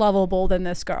like lovable than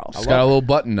this girl. She's got a little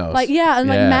button nose. Like and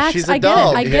like Max, She's a I get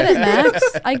dog. it. I get it, Max.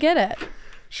 I get it.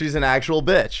 She's an actual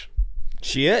bitch.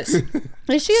 She is.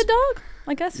 Is she a dog?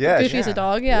 I guess Goofy's a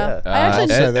dog. Yeah. I I'll actually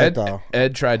say that, though.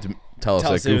 Ed tried to tell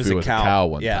us that Goofy was a cow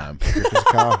one time. Goofy's a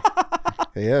cow.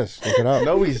 He is. Look it up.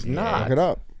 No, he's not. Look it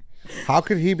up. How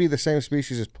could he be the same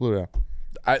species as Pluto?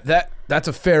 That's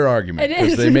a fair argument It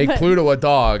because is, they make but- Pluto a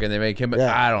dog and they make him.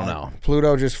 Yeah. I don't know.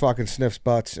 Pluto just fucking sniffs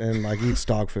butts and like eats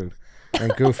dog food,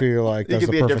 and Goofy like He does could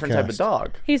the be a perfect different type of cast.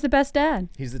 dog. He's the best dad.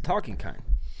 He's the talking kind.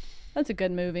 That's a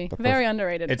good movie. Very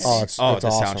underrated. It's movie. it's the awesome.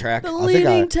 soundtrack. The I think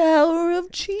Leaning Tower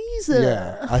of Jesus.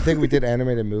 Yeah, I think we did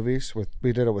animated movies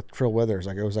we did it with Trill Withers.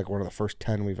 Like it was like one of the first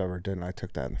 10 we've ever did, and I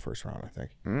took that in the first round. I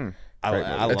think. I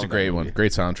That's love a great that one. movie.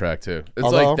 Great soundtrack too. It's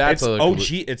Although- like that's It's a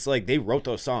OG. It's like they wrote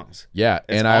those songs. Yeah,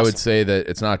 It's and I would awesome. say that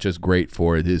it's not just great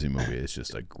for a Disney movie. It's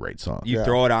just a great song. You Yeah.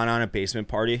 throw it on a basement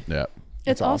party. Yeah.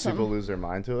 It's awesome. People lose their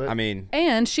mind to it. I mean,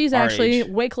 And she's Our actually age.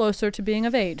 way closer to being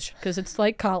of age because it's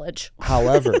like college.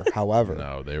 However,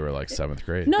 No, they were like 7th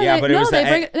grade. No, yeah, they, but it no, was they the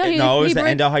bring, end, no, he, no, it was he the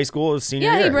bring- end of high school, senior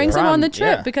Yeah, year. he brings him Prom, on the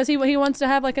trip yeah. because he wants to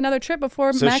have like another trip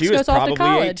before So Max she was goes off to probably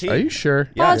college. 18. Are you sure?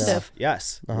 Yes. Positive.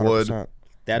 Yes. 100%.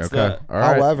 That's Okay. the. All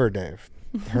right. However, Dave,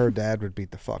 her dad would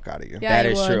beat the fuck out of you. Yeah, That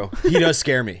he is would. true. He does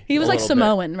scare me. He was a like little bit.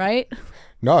 Samoan, right?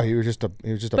 No, he was just a But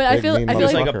big I feel- mean I He feel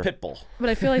was like- like a motherfucker. pit bull. But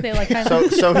I feel like they like kind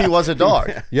of. so he was a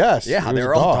dog. Yes, Yeah, he was they a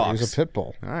were all dog. He was dogs. a pit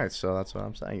bull. All right, so that's what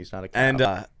I'm saying. He's not a cow.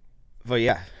 And but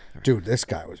yeah, Dude, this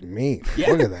guy was mean.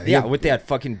 Look at that. He yeah, had- with that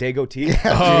fucking Dago teeth.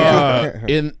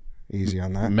 In Easy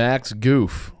on that. Max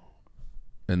Goof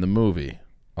in the movie,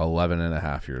 11 and a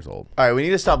half years old. all right, we need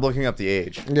to stop looking up the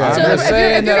age. Yeah. I'm So just if you're-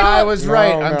 saying if you're that gonna- I was No,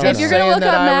 right. no, I'm no. just If you're saying gonna look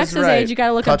that up I was Max's right. age, you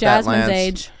gotta look Cut up that, Jasmine's Lance.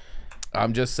 age.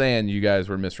 I'm just saying you guys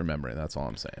were misremembering. That's all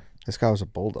I'm saying. This guy was a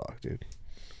bulldog, dude.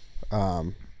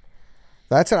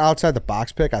 That's an outside the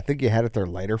box pick. I think you had it there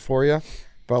later for you,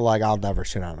 but like I'll never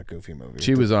shit on a Goofy movie.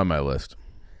 She was on my list.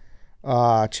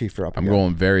 Chief, you're up. I'm again.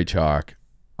 going very chalk.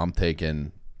 I'm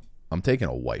taking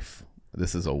a wife.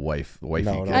 This is a wife. Wifey.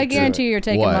 No, kid. I do guarantee you're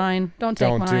taking What? mine. Don't take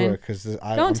Don't mine. do it because Don't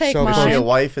I'm take so Was mine. she a excited.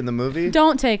 wife in the movie?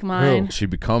 Don't take mine. She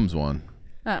becomes one.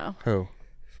 Oh. Who?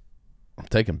 I'm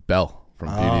taking Belle from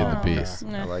Beauty and the Beast.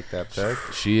 I like that pick.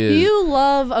 She is. You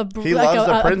love a He loves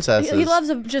the princesses. He loves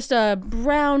just a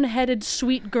brown-headed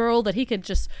sweet girl that he could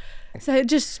just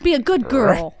be a good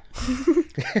girl.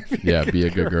 Yeah, be a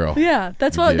good girl. Yeah,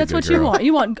 that's Be what a that's good what you girl. want.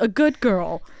 You want a good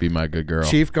girl. Be my good girl.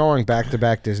 Chief going back to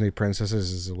back Disney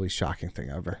princesses is the least shocking thing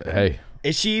ever. Hey,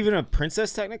 Is she even a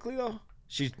princess technically though?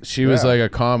 she was like a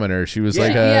commoner. She was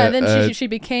like Then a. she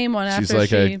became one after She's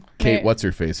like a she Kate what's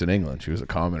her face in England. She was a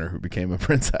commoner who became a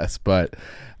princess. But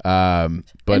and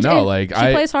like she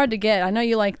I plays hard to get. I know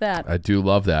you like that. I do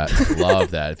love that.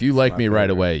 Love that. If you like me right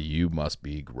away, you must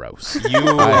be gross. You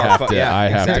I have are to. yeah, I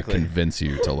have exactly. to convince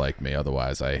you to like me.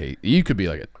 Otherwise, I hate. You could be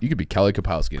you could be Kelly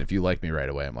Kapowski, and if you like me right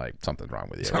away, I'm like something's wrong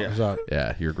with you. What's up?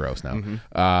 Yeah, you're gross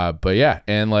now. But yeah,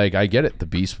 and like I get it. The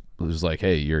Beast was like,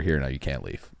 hey, you're here now. You can't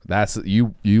leave. That's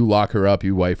you. You lock her up.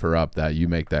 You wife her up. That you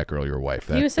make that girl your wife.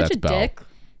 He was such that's a Belle. dick.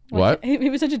 What? He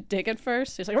was such a dick at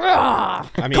first. He's like, "Rah,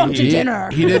 I mean, come to he- dinner."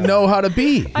 He didn't know how to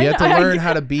be. He had to I learn get-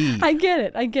 how to be. I get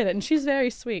it, and she's very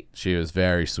sweet. She was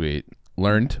very sweet.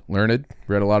 Learned,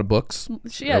 read a lot of books.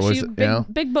 She's That was, big, you know,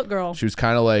 big book girl. She was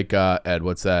kind of like Ed.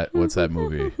 What's that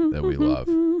movie that we love,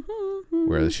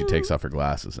 where she takes off her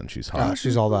glasses and she's hot.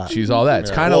 She's all that. She's all that.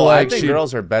 It's kind of Well, I like think she.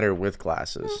 girls are better with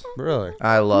glasses. Really?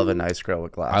 I love a nice girl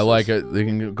with glasses. I like it. They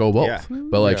can go both. Yeah.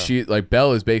 But like she, like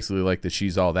Belle is basically like the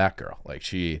she's all that girl. Like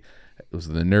she was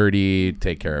the nerdy,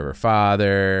 take care of her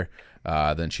father.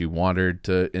 Then she wandered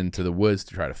into the woods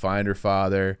to try to find her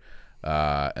father.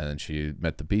 And then she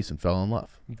met the Beast and fell in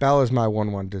love. Belle is my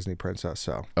 1-1 Disney princess,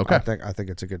 so Okay. I think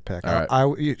it's a good pick. All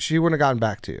right. She wouldn't have gotten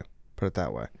back to you. Put it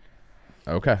that way.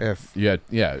 Okay. If-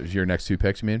 yeah, your next two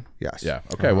picks, you mean? Yes. Yeah.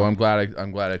 Okay. Well, I'm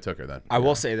glad I took her then. I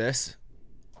will say this.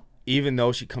 Even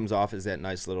though she comes off as that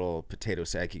nice little potato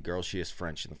sacky girl, she is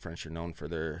French, and the French are known for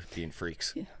their being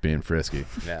freaks. Being frisky.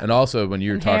 Yeah. And also, when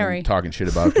you were hairy. talking shit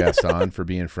about Gaston for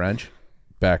being French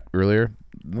back earlier,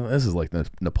 this is like the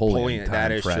Napoleon time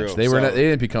that is French. true. They So- they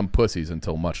didn't become pussies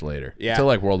until much later. Yeah. Until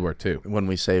like World War II. when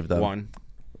we saved them. One.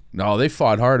 No, they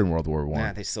fought hard in World War Nah,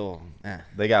 One. they still.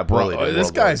 They got bullied. in This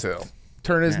World War guy's II.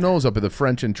 turning his nose up at the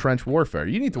French and trench warfare.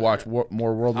 You need to watch more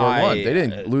World War One. They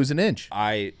didn't lose an inch.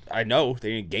 I know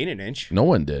they didn't gain an inch. No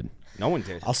one did. No one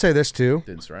did. I'll say this too.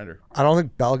 Didn't surrender. I don't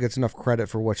think Belle gets enough credit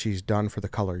for what she's done for the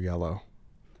color yellow.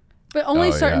 But only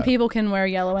Oh, certain yeah. people can wear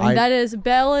yellow, and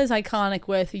Belle is iconic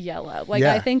with yellow. Like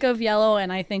Yeah. I think of yellow,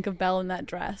 and I think of Belle in that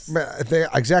dress. But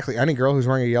exactly. Any girl who's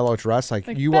wearing a yellow dress, like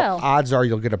you, Belle. odds are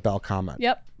you'll get a Belle comment.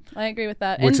 Yep, I agree with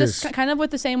that. Which and just is- kind of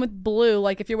with the same with blue.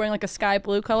 Like if you're wearing like a sky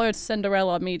blue color, it's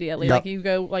Cinderella immediately. Yep. Like you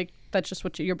go like that's just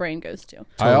what your brain goes to.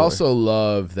 I also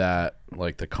love that,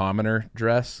 like the commoner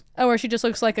dress. Oh, or she just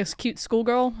looks like a cute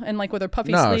schoolgirl and like with her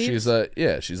puffy No, sleeves.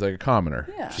 she's like a commoner.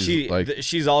 Yeah.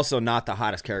 She's also not the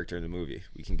hottest character in the movie.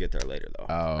 We can get there later though.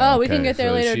 Oh, we can get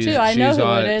there later, too. I know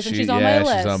who it is, and she's on my She's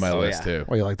list. on my Oh, list yeah. too.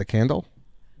 Well, you like the candle?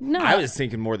 no, I was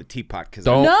thinking more the teapot because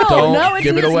Don't it's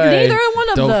give it it's away. neither one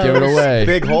of Don't those. give it away.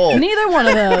 Big hole. Neither one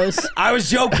of those. I was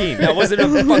joking. That wasn't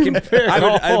a fucking.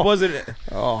 I wasn't.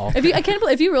 If you, I can't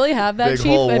believe if you really have that, Big Chief.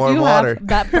 hole, If warm you water.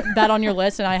 have that on your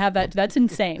list, and I have that, that's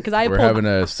insane. Because I We're pulled, having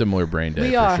a similar brain day.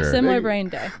 we for are sure. similar brain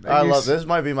day. I love this.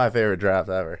 Might be my favorite draft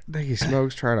ever. Nicky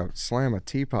Smokes trying to slam a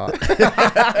teapot.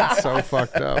 It's so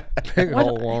fucked up. Big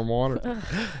hole, warm water.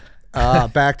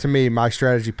 Back to me. My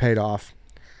strategy paid off.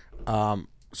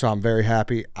 So I'm very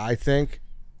happy. I think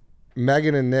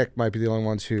Megan and Nick might be the only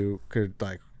ones who could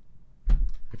like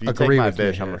If you agree take my with me bitch,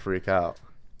 I'm here. gonna freak out.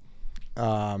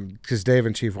 because Dave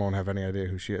and Chief won't have any idea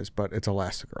who she is, but it's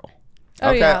Elastigirl. Oh,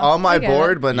 Okay, yeah. on my I get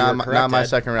board, it. but You were not correct, my Ed.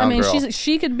 second I round mean, girl.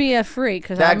 she could be a freak.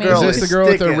 Cause That I mean, girl Is this the girl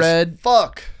with the thick as red-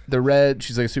 Fuck. The red,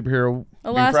 she's like a superhero.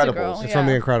 Elastigirl. Incredibles. It's from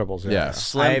The Incredibles. Yeah. Yeah.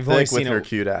 Slim I've only thick with seen her a-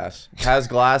 cute ass. Has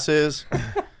glasses,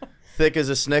 thick as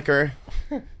a Snicker,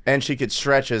 and she could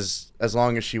stretch as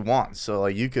long as she wants. So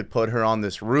like you could put her on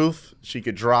this roof, she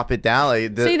could drop it down.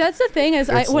 Like, See, that's the thing is,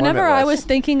 it's whenever I limitless. was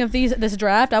thinking of this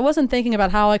draft, I wasn't thinking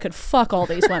about how I could fuck all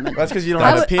these women. That's because you don't I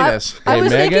have a w- penis. I Hey,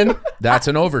 was Megan, thinking- that's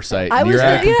an oversight. I was You're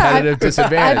at a thinking- yeah, competitive I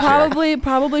disadvantage. here.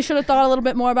 probably should have thought a little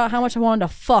bit more about how much I wanted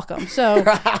to fuck them. So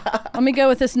let me go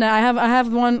with this now. I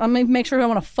have one. Let me make sure who I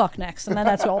want to fuck next, and then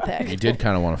that's what I'll You pick. did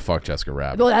kind of want to fuck Jessica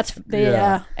Rabbit. Well, that's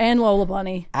Yeah. and Lola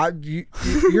Bunny.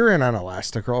 You're in on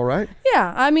Elastigirl, right?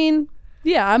 Yeah, I mean,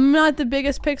 yeah, I'm not the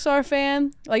biggest Pixar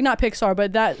fan. Like not Pixar,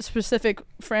 but that specific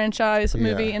franchise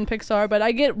movie Yeah. in Pixar. But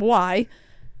I get why.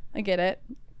 I get it.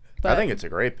 But I think it's a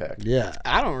great pick. Yeah.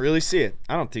 I don't really see it.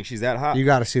 I don't think she's that hot. You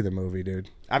got to see the movie, dude.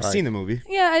 I've seen the movie.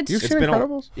 yeah, it's You've It's seen been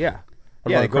Incredibles? yeah.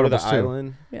 What Yeah, about they go to the Incredibles 2?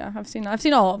 island. yeah. I've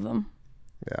seen all of them.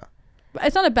 Yeah. But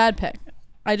it's not a bad pick.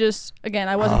 I just again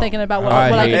I wasn't Oh. thinking about what I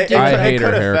I hate- could do. I with it. hate her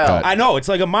could've haircut. fell. I know it's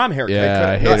like a mom haircut. Yeah,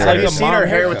 I hate No, her have haircut. you seen her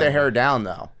hair with haircut. the hair down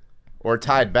though, or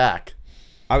tied back?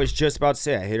 I was just about to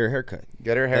say I hate her haircut.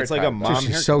 Get her hair. That's like tied a back. mom Dude, she's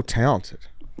haircut. so talented.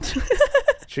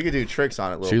 She could do tricks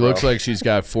on it. Little She bro. looks like she's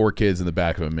got 4 kids in the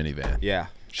back of a minivan. Yeah.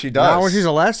 she does. Now when she's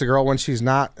Elastigirl, when she's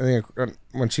not,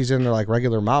 when she's in like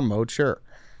regular mom mode, sure.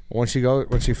 But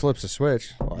when she flips the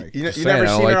switch, like you Just you saying, never I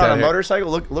don't seen like her on that a hair. motorcycle?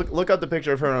 Look up the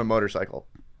picture of her on a motorcycle.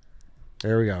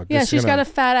 there we go. Yeah, Just she's got gonna- a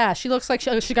fat ass. She looks like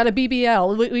she got a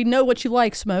BBL. We know what she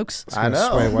likes, Smokes. I gonna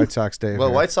know. sway White Sox Dave. Well,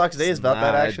 here. White Sox Day is about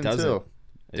that Nah, it action doesn't. too.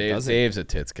 It Dave, doesn't. Dave's a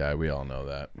tits guy. We all know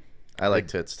that. I like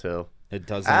tits too. It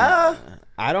doesn't. Ah.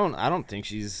 I don't think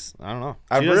she's. I don't know.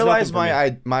 She I've does realized nothing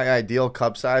for me. my ideal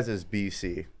cup size is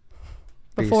BC.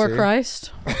 Before BC.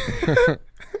 Christ.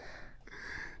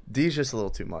 D's just a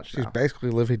little too much. She's Now. basically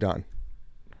Livy Dunn,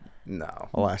 No.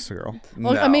 Elastigirl,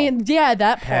 Well, No. I mean, yeah,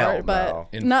 that Hell part, but no.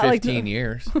 In not 15 like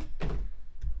years.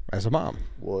 as a mom.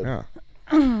 Would.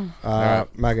 Yeah.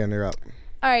 Megan, you're up.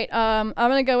 All right, I'm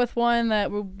gonna go with one that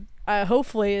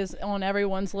hopefully is on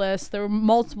everyone's list. There were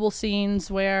multiple scenes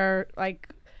where like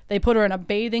they put her in a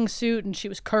bathing suit and she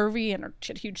was curvy and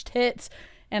she had huge tits,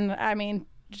 and I mean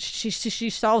she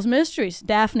solves mysteries.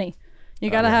 Daphne, you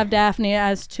gotta have Daphne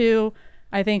as two.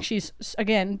 I think she's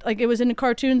again like it was in the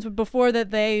cartoons before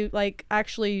that they like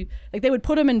actually like they would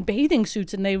put them in bathing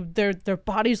suits and their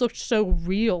bodies looked so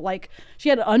real. Like she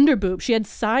had under boobs, she had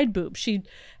side boobs, she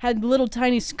had little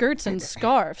tiny skirts and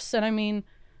scarves, and I mean,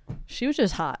 she was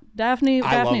just hot. Daphne's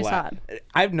hot.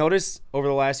 I've noticed over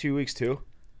the last few weeks too,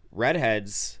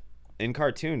 redheads in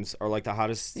cartoons are like the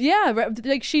hottest. Yeah,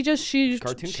 like she's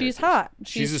Cartoon she's characters. hot.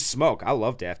 She's a smoke. I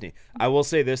love Daphne. I will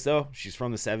say this though, she's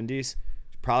from the 70s.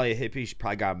 Probably a hippie. She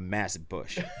probably got a massive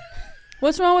bush.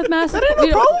 What's wrong with massive?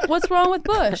 What's wrong with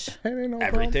Bush?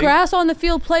 Everything. Grass on the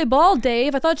field, play ball,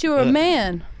 Dave. I thought you were a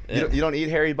man. You don't eat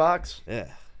hairy box? Yeah.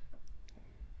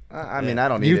 I mean, I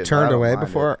don't eat it. You've but I turned don't away mind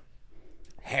before.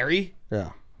 Harry.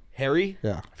 Yeah. Harry.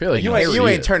 Yeah. I feel like You never ain't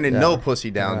eat it. turning no pussy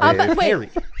down, I'm Dave. not- wait. Harry.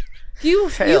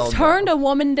 You've Hell no. turned a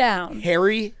woman down.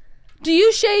 Harry Do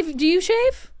you shave? Do you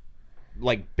shave?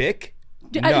 Like Bic?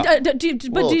 Do, No.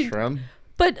 Little trim.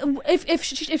 But if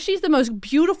she's the most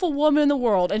beautiful woman in the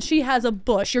world and she has a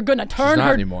bush, you're gonna She's turn not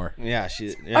her. anymore. Yeah,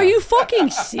 she. Yeah. Are you fucking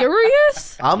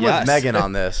serious? I'm Yes. with Megan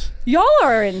on this. Y'all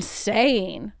are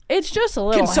insane. It's just a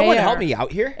little. Can someone hair. help me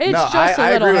out here? It's No, just a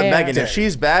I little agree with hair. Megan. If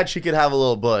she's bad, she could have a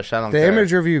little bush. I don't The care.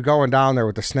 image of you going down there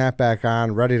with the snapback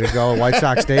on, ready to go, White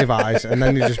Sox Dave eyes, and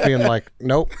then you just being like,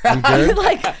 "Nope, I'm good."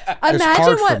 Like,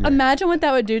 hard for me. imagine what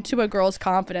that would do to a girl's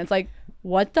confidence. Like,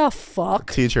 what the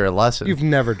fuck? Teach her a lesson. You've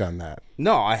never done that.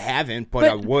 No, I haven't, but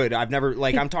I would. I've never,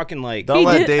 like, I'm talking like Don't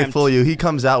let did- Dave fool you. He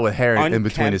comes out with hair in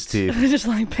between his Unkempt. teeth. Just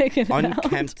like picking it out.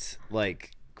 unkempt, like,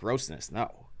 grossness.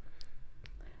 No.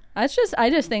 I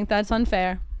just think that's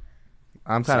unfair.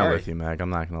 I'm kind of Sorry. with you, Meg. I'm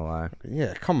not gonna lie.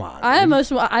 Yeah, come on. I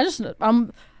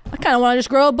kind of want to just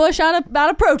grow a bush out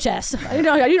of protest. You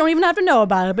don't even have to know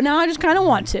about it, but now I just kind of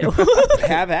want to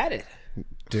Have at it.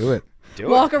 Do it. Do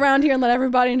walk around here and let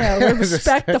everybody know.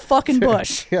 Respect the fucking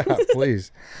bush. Yeah,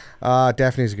 please.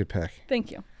 Daphne's a good pick.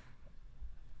 Thank you.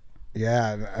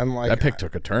 Yeah, and like That pick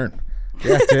took a turn.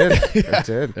 Yeah, it did. It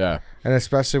did. Yeah. And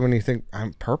especially when you think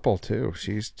I'm purple too.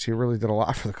 She really did a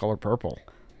lot for the color purple.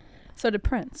 So did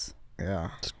Prince. Yeah.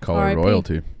 It's color R.I.P.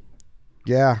 royalty.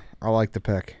 Yeah, I like the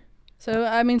pick. So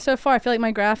I mean, so far I feel like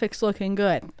my graphics looking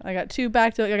good. I got two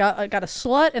back to. I got a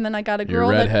slut, and then I got a girl.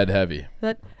 You're redhead heavy.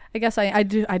 That I guess I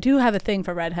do have a thing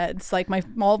for redheads. Like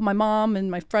all my mom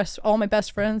and all my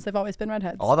best friends, they've always been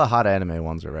redheads. All the hot anime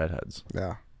ones are redheads.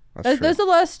 Yeah. That's true. Those are the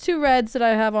last two reds that I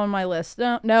have on my list.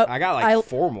 No, I got like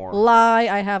 4 more. Lie,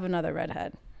 I have another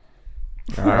redhead.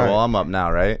 All right, well, I'm up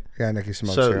now, right? Yeah, Nicky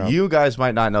smokes. So you guys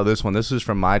might not know this one. This is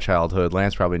from my childhood.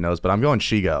 Lance probably knows, but I'm going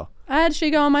Shigo. I had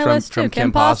Shigo on my From, list too. from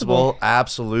Kim Possible,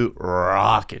 absolute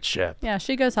rocket ship. Yeah,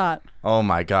 Shigo's hot. Oh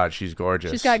my God, she's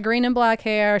gorgeous. She's got green and black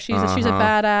hair. She's a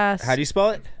badass. How do you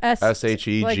spell it?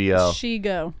 S-H-E-G-O. Like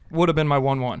Shigo. Would have been my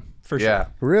 1-1 for sure. Yeah,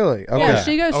 Really? Okay. Yeah,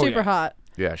 Shigo's Oh, super yeah. hot.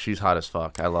 yeah, she's hot as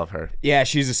fuck. I love her. Yeah,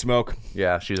 she's a smoke.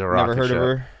 Yeah, she's a rocket Never heard ship. of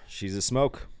her. She's a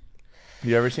smoke.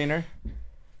 You ever seen her?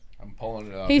 I'm pulling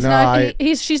it up. He's No, not.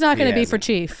 She's not going to be hasn't. for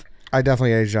Chief. I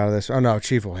definitely aged out of this. Oh no,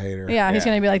 Chief will hate her. Yeah, he's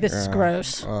going to be like, this is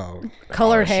gross. Oh.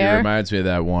 Colored She hair. reminds me of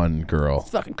that one girl,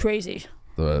 Fucking crazy.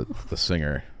 the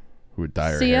singer, who would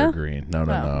dye her Sia? hair green. No, Oh.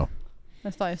 no. I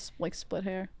thought it's like split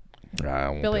hair. I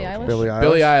won't Billie be able to- Eilish?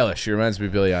 Billie Eilish. She reminds me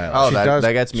of Billie Eilish. Oh, She that does-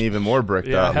 gets me even more bricked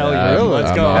Yeah, up. hell man. yeah. Really? Let's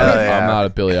I'm go. not, Hell yeah. I'm not a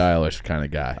Billie Eilish kind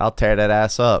of guy. I'll tear that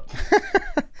ass up.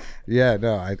 Yeah,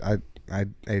 no, I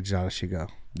aged out of Shigo.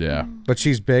 Yeah. But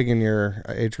she's big in your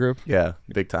age group? Yeah,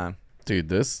 big time. Dude,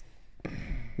 this.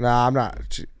 Nah, I'm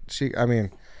not. She I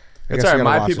mean, I It's guess all you right. gotta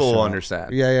My watch the people will show.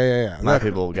 understand. Yeah. My That-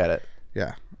 people will get it.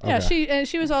 Yeah. Yeah, Okay.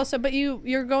 she was also, but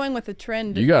you're going with the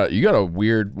trend. You got a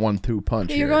weird 1-2 punch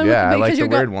You're here. going Yeah, I with, like because the you're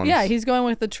weird ones. Yeah, he's going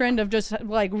with the trend of just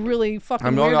like really fucking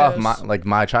I'm going weirdos. off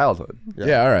my childhood,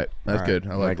 Yeah, all right. That's All right. good.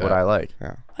 I like like that. what I like.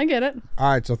 I get it.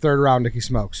 All right, so third round, Nicky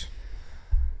smokes.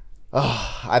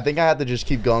 I think I have to just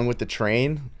keep going with the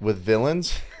train with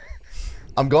villains.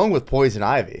 I'm going with Poison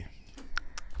Ivy.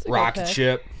 It's a good Rocket pick.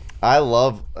 ship. I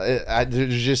love.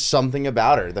 There's just something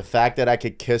about her. The fact that I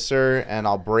could kiss her and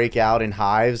I'll break out in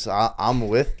hives. I'm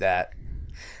with that.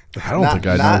 I don't think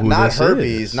I know who not this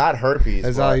herpes, is. not herpes.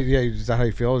 Is but- is that how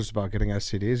you feel just about getting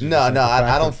STDs? Or no, just no, like the I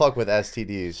fact don't that- fuck with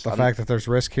STDs. The fact that there's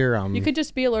risk here, You could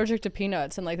just be allergic to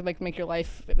peanuts and like make your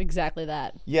life exactly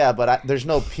that. yeah, but there's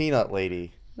no peanut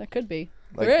lady. That could be.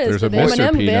 Like, There is. there's a The Mr.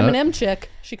 M&M, the Peanut. M&M chick.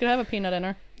 She could have a peanut in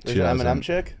her. There's She an M&M doesn't.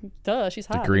 chick. Duh, she's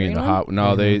hot. The green, the one? hot.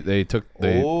 No, they took.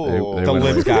 They Ooh. they The went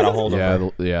lips away. got a hold of Yeah, her.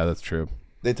 yeah, that's true.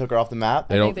 They took her off the map.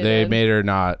 They think don't. they They did. made her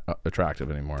not attractive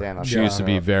anymore. Damn, I'm she sorry. used to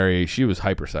be very. She was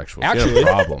hypersexual. She had Actually- a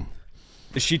problem.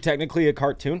 Is she technically a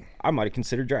cartoon? I might have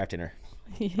considered drafting her.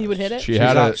 He would hit it. She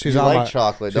had a. she's You on like my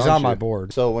chocolate, She's don't on my you?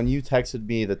 board. So when you texted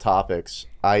me the topics,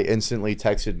 I instantly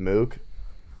texted Mook,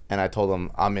 and I told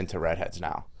him I'm into redheads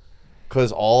now,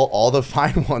 because all the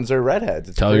fine ones are redheads.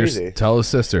 It's Tell crazy. tell his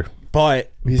sister.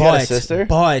 But He's got a sister?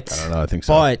 But I don't know. I think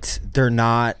so. but they're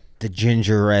not the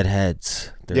ginger redheads.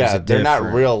 There's Yeah, a they're not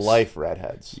difference. real life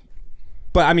redheads.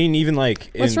 But I mean, even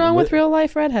like What's in wrong with li- real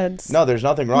life redheads? No, there's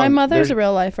nothing wrong. My mother's There's- a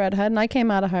real life redhead, and I came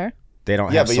out of her. They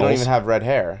don't. Yeah, have but you don't souls. even have red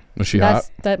hair. Was she That's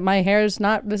hot? that. My hair's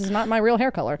not. This is not my real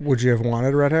hair color. Would you have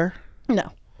wanted red hair?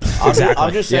 No. I'm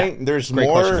just Yeah. saying there's Great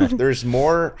more question. there's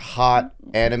more hot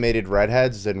animated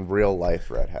redheads than real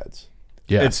life redheads.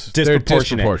 Yes, It's they're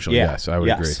disproportionate. disproportionate. Yeah. Yes, I would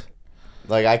Yes. agree.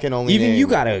 Like I can only Even name, you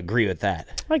gotta agree with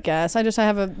that. I guess I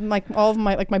have a like all of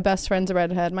my my best friends are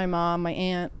redhead. My mom, my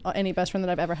aunt, any best friend that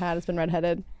I've ever had has been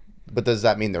redheaded. But does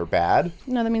that mean they're bad?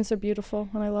 No, that means they're beautiful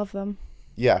and I love them.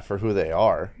 Yeah, for who they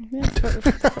are. Yeah,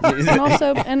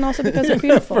 and also because they're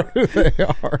beautiful. Who they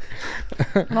are.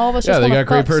 And all of us Yeah, just they wanna got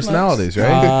great fuck Smokes. personalities,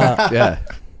 right? Yeah.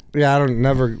 Yeah, I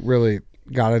never really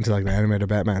got into like the animated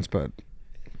Batmans, but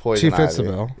Poison she fits Ivy.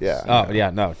 the bill. Yeah. Oh yeah,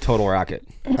 no, total rocket.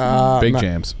 Big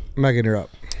James. Megan, you're up.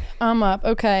 I'm up.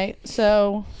 Okay,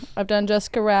 so I've done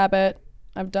Jessica Rabbit.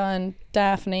 I've done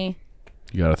Daphne.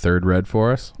 You got a third red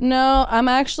for us? No, I'm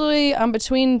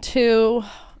between two.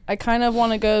 I kind of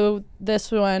want to go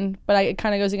this one, but it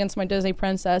kind of goes against my Disney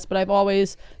princess. But I've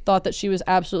always thought that she was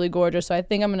absolutely gorgeous, so I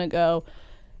think I'm gonna go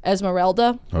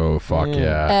Esmeralda. Oh, fuck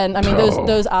yeah. And I mean,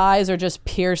 those eyes are just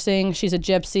piercing. She's a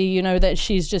gypsy. You know that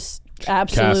she's just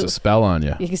Cast absolute. a spell on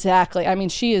you. Exactly. I mean,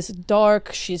 she is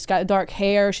dark. She's got dark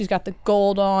hair. She's got the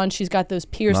gold on. She's got those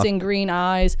piercing green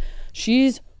eyes.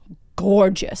 She's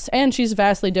gorgeous, and she's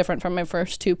vastly different from my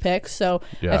first two picks. So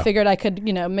Yeah. I figured I could,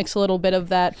 mix a little bit of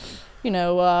that,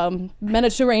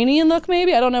 Mediterranean look.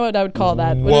 Maybe I don't know what I would call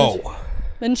that. Whoa.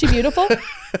 Isn't she beautiful?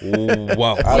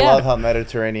 Whoa. I Yeah. love how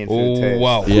Mediterranean food tastes.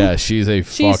 Whoa. Yeah, she's a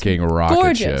fucking rocket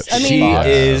gorgeous. ship. I mean- She Yeah.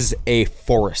 is a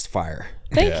forest fire.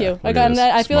 Thank you. look I at got this.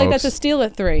 that. I feel like that's a Smokes. steal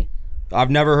at 3. I've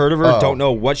never heard of her. Don't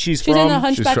know what she's She's from. in a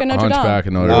Hunchback of Notre Hunchback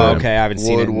Dame. of Notre Oh, Dame. okay, I haven't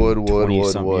seen it in Wood,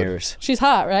 20-some wood. years. She's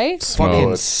hot, right? Fucking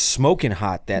Smokes. smoking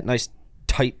hot. That nice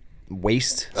tight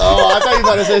waist. Oh, I thought you were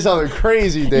about to say something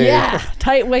crazy, Dave. Yeah,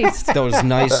 tight waist. Those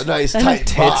nice. That nice That tight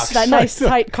nice box. That nice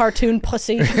tight cartoon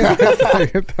pussy. I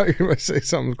thought you were going to say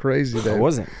something crazy I there.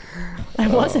 wasn't. I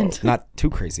wasn't. Not too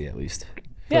crazy, at least.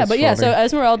 Yeah, but yeah. So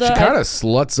Esmeralda. She kind of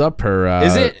sluts up her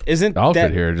Isn't outfit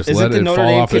that, here. Just isn't let the it Notre fall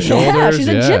Dame off her kid- Yeah, shoulders. she's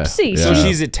a gypsy. Yeah. So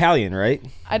she's Italian, right?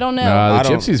 I don't know. No, I the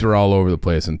don't- gypsies were all over the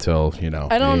place until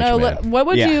I don't know. What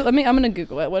would Yeah. you? I'm gonna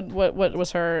Google it. What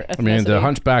was her ethnicity? I mean, the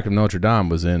Hunchback of Notre Dame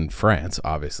was in France,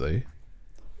 obviously.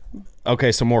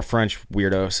 Okay, so more French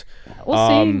weirdos.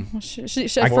 We'll see.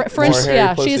 She's a More- French. more hairy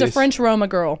Yeah, she's a pussies. French Roma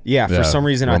girl Yeah, for some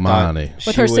reason I Romani. thought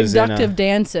with she her was in a- seductive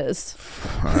dances.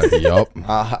 Yup.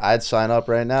 I'd sign up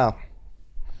right now.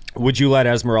 Would you let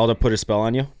Esmeralda put a spell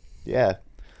on you? Yeah.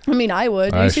 I mean, I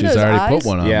would. You see She's those already eyes? put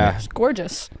one on. Yeah. me. She's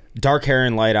gorgeous. Dark hair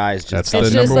and light eyes. That's Just It's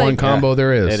the just number one like- combo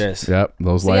there is. It is. Yep,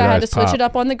 those See, light I had eyes to switch pop. it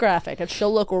up on the graphic, and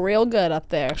she'll look real good up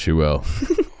there. She will.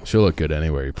 She'll look good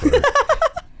anywhere you put her.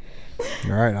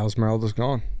 All right, Esmeralda's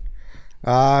gone.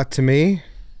 To me,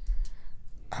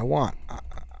 I want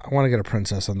to get a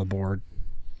princess on the board.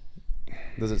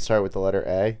 Does it start with the letter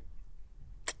A?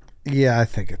 Yeah, I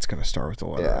think it's gonna start with the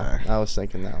letter Yeah. A. I was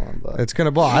thinking that one, but It's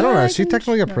gonna. Well, I don't know. Is she I think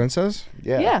technically a she- princess?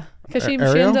 Yeah, because she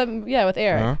Ariel? ends up with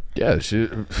Eric. Huh? Yeah, she.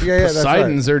 Yeah, that's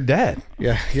Poseidon's are dead.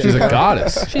 Yeah, yeah. She's a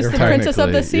goddess. She's the princess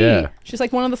of the sea. Yeah. She's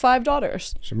like one of the 5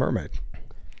 daughters. She's a mermaid.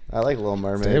 I like Little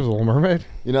Mermaid. Dave's a little mermaid.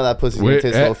 You know that pussy's Wait,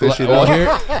 gonna taste a little fishy well,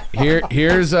 though.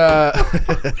 here's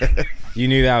You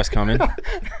knew that was coming.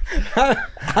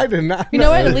 I did not. You know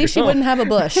what? At least she wouldn't have a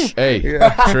bush. hey,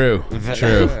 true.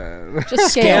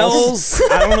 Just scales. Scales?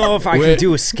 I don't know if I can Wait.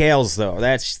 do with scales though.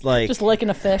 That's like Just licking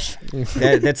a fish.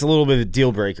 that's a little bit of a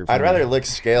deal breaker. For I'd me. rather lick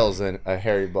scales than a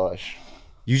hairy bush.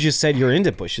 You just said you're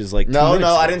into bushes like 2 No, minutes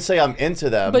no, I ago. didn't say I'm into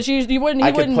them. But you wouldn't. I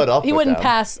He could wouldn't. put up He with wouldn't them.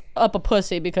 pass up a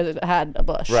pussy because it had a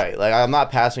bush. Right, like I'm not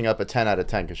passing up a 10 out of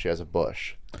 10 because she has a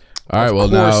bush. All right, well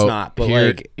course now not, but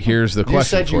like- here's the question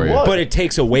said you for you. would. But it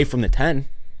takes away from the 10.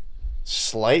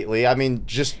 Slightly. I mean,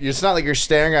 just it's not like you're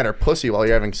staring at her pussy while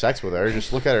you're having sex with her.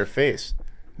 Just look at her face.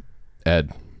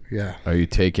 Ed, Yeah. are you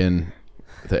taking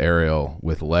the Ariel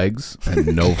with legs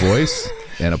and no voice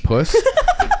and a puss,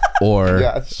 or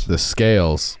Yes. the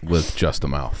scales with just a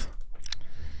mouth?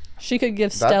 She could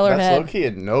give That, stellar that's head. low-key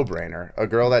a no-brainer. A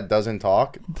girl that doesn't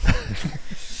talk.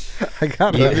 I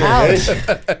got it.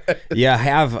 Ouch. Yeah,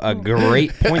 have a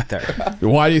great point there.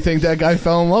 Why do you think that guy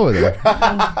fell in love with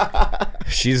her?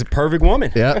 She's a perfect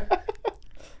woman. Yeah.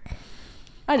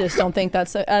 I just don't think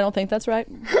that's. I don't think that's right.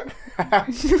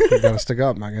 You gotta stick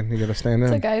up, Megan. You gotta stand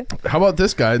in. It's okay. How about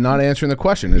this guy not answering the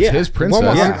question? It's Yeah. his princess.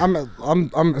 Well, Yeah.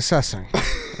 I'm assessing.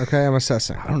 Okay, I'm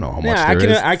assessing. I don't know how much Yeah, there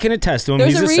is. I can attest to him.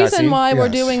 There's He's a reason assessing. why we're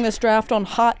Yes. doing this draft on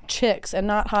hot chicks and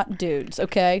not hot dudes.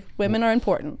 Okay, women are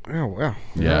important. Oh well.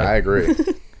 Yeah. I agree.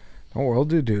 Oh, we'll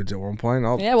do dudes at one point.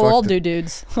 Yeah, we'll all do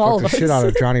dudes. All of the us. shit out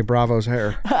of Johnny Bravo's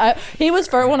hair. He was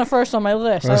one of first on my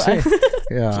list. I see.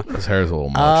 Yeah. His hair's a little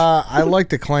much. I like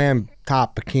the clam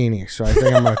top bikini, so I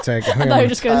think I'm gonna take. I thought you were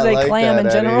just gonna I say like clam that,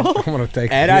 in general. I'm gonna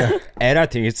take. Ed, yeah. I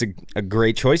think it's a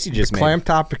great choice you just made. Clam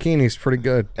top bikini is pretty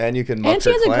good. And you can muck And she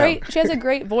her has a clam. she has a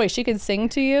great voice. She can sing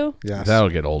to you. Yes. That'll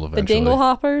get old The eventually. Dingle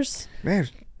Hoppers. Man,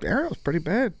 Ariel's pretty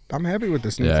bad. I'm happy with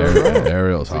this new Yeah, third round.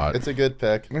 Ariel's hot. It's a good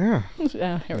pick. Yeah,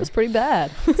 Yeah, it was pretty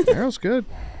bad. Ariel's good.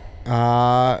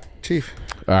 Chief.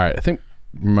 All right, I think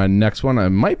my next one, I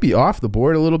might be off the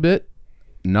board a little bit.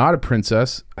 not a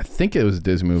princess. I think it was a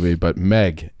Disney movie, but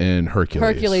Meg in Hercules.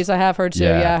 Hercules, I have her too.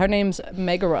 Yeah. Yeah, her name's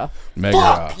Megara.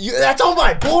 Megara. That's on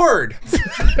my board.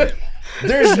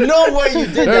 There's no way you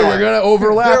did Hey, that. we're gonna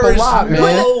overlap There a is lot, man.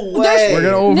 no way. We're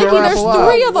gonna overlap Nikki, there's a lot.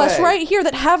 three of us way. right here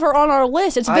that have her on our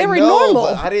list. It's I very know, normal.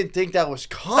 but I didn't think that was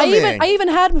coming. I even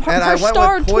had her, and I went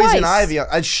starred with Poison twice. Ivy.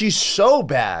 And she's so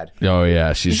bad. Oh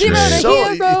yeah, she's Zero great. to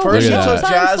So hero, first Look you at took that.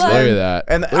 Jasmine, Look at that.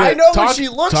 and Look I at- know what talk- she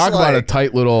looks Talk like. about a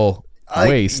tight little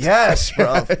waist. Yes,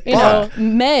 bro. You know,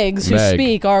 Megs who Meg.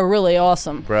 speak are really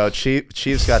awesome. Bro,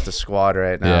 Chief's got the squad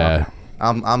right now. Yeah.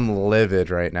 I'm livid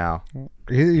right now.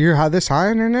 You're this high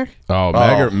on her, Nick? Oh,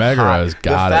 Megara's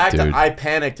got the fact it, dude. that I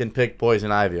panicked and picked Poison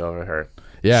Ivy over her.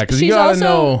 Yeah, because you She's gotta also-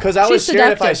 know. Because I was She's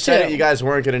scared if I seductive, said it, too. you guys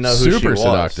weren't going to know who she Super was.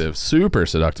 seductive. Super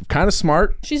seductive. Kind of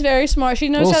smart. She's very smart. She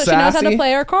knows Little how to sassy.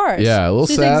 play her cards. Yeah, a little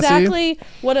She's sassy. exactly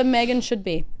what a Megan should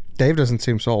be. Dave doesn't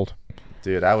seem sold.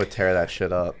 Dude, I would tear that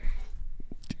shit up.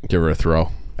 Give her a throw.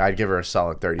 I'd give her a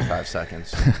solid 35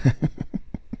 seconds.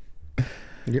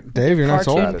 Dave, you're not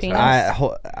Cartoon sold?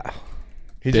 penis.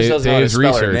 He just doesn't know how to Dave's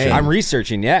spell her researching. name. I'm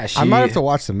researching. Yeah, I might have to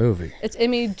watch the movie. It's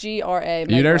Megra.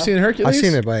 You never seen Hercules? I've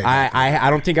seen it, but I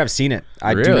don't think I've seen it.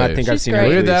 I do Really? not think I've She's seen great.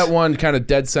 Look Hercules. at that one, kind of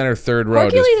dead center third row,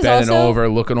 Hercules just is bending also over,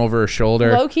 looking over her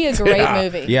shoulder. Low-key a great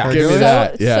movie. Yeah. Give me So,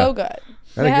 that. it's Yeah. so good.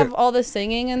 That They a have good- all the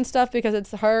singing and stuff because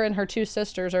it's her and her two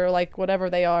sisters or like whatever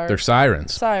they are. They're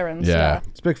sirens. sirens. Yeah. Yeah.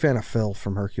 It's a big fan of Phil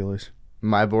from Hercules.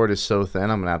 My board is so thin,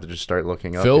 I'm going to have to just start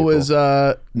looking up Phil people. was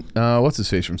what's his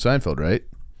face from Seinfeld, right?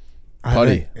 I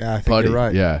Putty. think- yeah, I think Putty. you're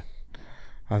right. Yeah.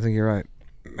 I think you're right.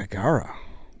 Megara.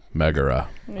 Megara.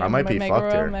 I might be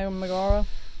fucked here. Megara.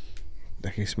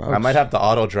 Nicky Smokes. I might have to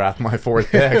auto draft my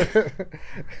fourth pick.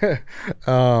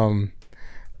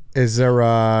 Is there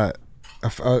well,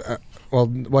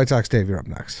 White Sox Dave, you're up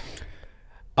next.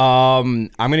 I'm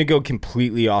gonna go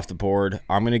completely off the board.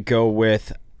 I'm gonna go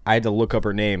with. I had to look up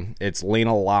her name. It's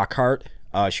Lena Lockhart.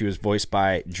 She was voiced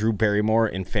by Drew Barrymore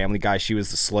in Family Guy. She was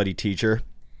the slutty teacher.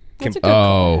 That's a good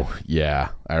Oh, yeah.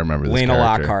 I remember this Lena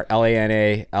character. Lockhart.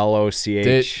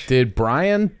 LANALOCH. Did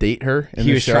Brian date her in He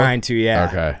the was show? trying to, yeah.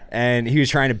 Okay. And he was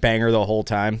trying to bang her the whole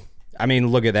time. I mean,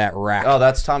 look at that rack. Oh,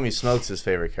 that's Tommy Smokes'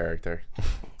 favorite character.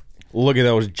 Look at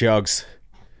those jugs.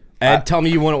 Ed, tell me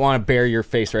you wouldn't want to bury your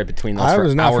face right between those I for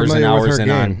was not hours and familiar with hours her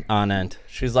and game. on end.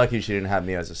 She's lucky she didn't have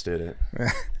me as a student.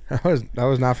 I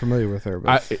was not familiar with her,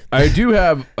 but I do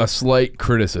have a slight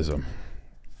criticism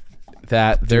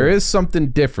that there is something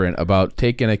different about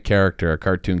taking a character, a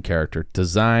cartoon character,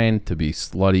 designed to be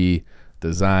slutty,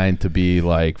 designed to be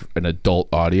like an adult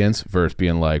audience, versus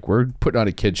being like, we're putting on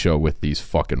a kid show with these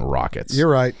fucking rockets. you're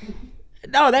right.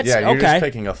 No, that's Yeah, you're okay. just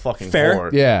picking a fucking Fair.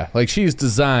 board. Yeah, like she's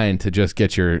designed to just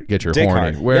get your Dick horny.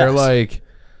 hard. Where Yes. like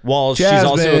Well, she's Jasmine,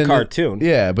 also a cartoon.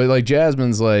 Yeah, but like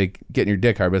Jasmine's like getting your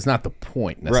dick hard, but it's not the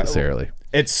point necessarily.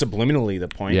 It's subliminally the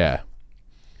point. Yeah.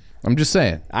 I'm just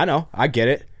saying. I know. I get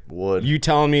it. Would. You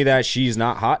telling me that she's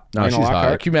not hot? No, Lena she's hot.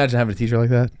 Lockhart? Can you imagine having a teacher like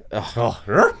that? All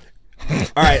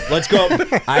right, let's go.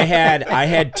 I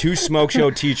had two smoke show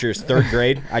teachers, third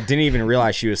grade. I didn't even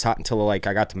realize she was hot until like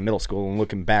I got to middle school and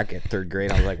looking back at third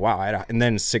grade, I was like, wow. And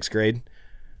then sixth grade,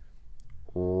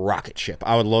 rocket ship.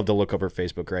 I would love to look up her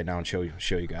Facebook right now and show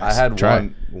you guys. I had Try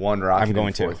one rocket I'm going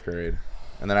in to. fourth grade.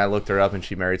 And then I looked her up and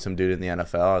she married some dude in the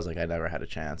NFL. I was like, I never had a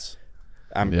chance.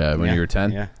 Yeah, when you were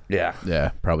 10? Yeah. Yeah.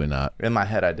 Yeah, probably not. In my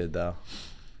head, I did, though.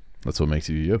 That's what makes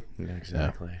you you. Yeah,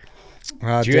 exactly. Do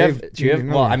you Dave, have?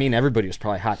 know- Well, I mean, everybody was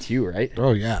probably hot to you, right?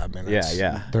 oh yeah, man. Yeah,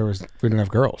 yeah. We didn't have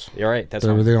girls. You're right. That's They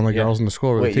were what- the only yeah. girls in the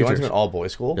school. Were Wait, the you went teachers. to an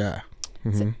all-boys school? Yeah.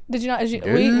 Did you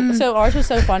not? So ours was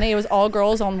so funny. It was all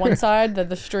girls on one side of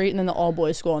the street, and then the all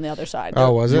boys school on the other side.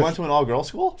 Oh, was You it? went to an all-girls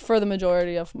school? For the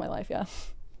majority of my life, yeah.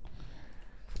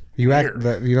 You act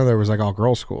that there was like all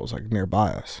girls schools like nearby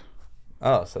us.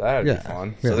 Oh, so that would Yeah. be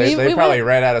fun. Yeah. So they We probably went-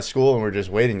 ran out of school and were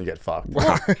just waiting to get fucked.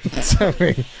 I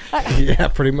mean, yeah,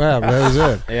 pretty much. That was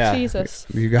it. Yeah. Jesus.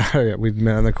 You got it. We'd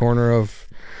met on the corner of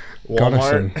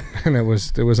Gunnison, Walmart. and it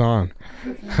was on.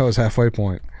 That was halfway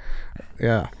point.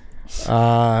 Yeah.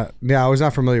 Yeah, I was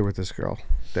not familiar with this girl,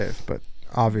 Dave, but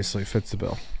obviously fits the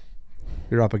bill.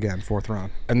 You're up again, fourth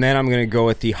round. And then I'm gonna go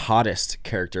with the hottest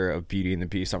character of Beauty and the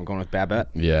Beast. I'm going with Babette.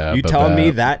 Yeah, You telling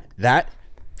me Babette. that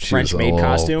She French was a maid little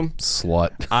costume?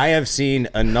 Slut. I have seen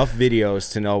enough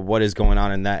videos to know what is going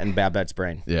on in that in Babette's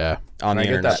brain Yeah. on the I get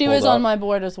internet. that? She was Pulled on up. my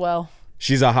board as well.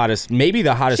 She's the hottest, maybe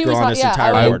the hottest She girl was on hot, this yeah,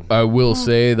 entire I board. I will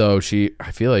say though,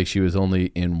 I feel like she was only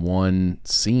in one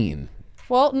scene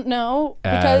Well, no,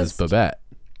 as because Babette.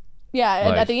 yeah,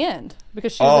 like- at the end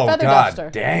because she was Oh, the feather God duster.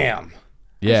 damn.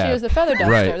 Yeah. She was the feather duster.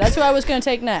 Right. That's who I was going to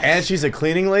take next. And she's a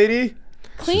cleaning lady?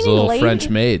 Cleaning She's a little lady? French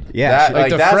maid. Yeah.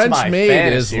 Like the that's French my maid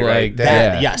is fantasy like right there.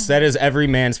 that. Yes, that is every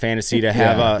man's fantasy to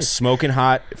have a smoking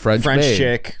hot French French maid.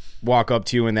 chick walk up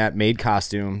to you in that maid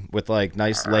costume with like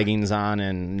nice leggings on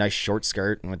and nice short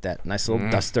skirt and with that nice little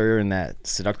duster and that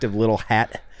seductive little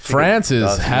hat. France is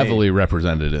does me. heavily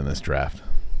represented in this draft.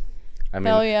 I mean,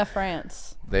 Hell yeah,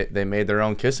 France. they made their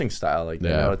own kissing style. Like they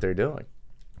Yeah. know what they're doing.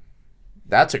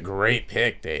 That's a great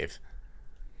pick, Dave.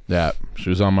 Yeah, she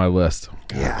was on my list.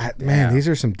 Yeah, man, these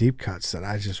are some deep cuts that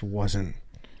I just wasn't.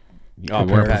 Oh,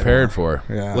 We weren't prepared for.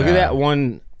 Yeah. Look at that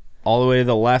one all the way to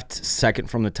the left, second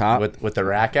from the top. With the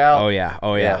rack out. Oh yeah,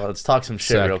 Yeah, let's talk some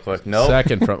shit real quick. Nope.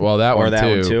 Second from that Or one that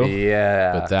too. one too.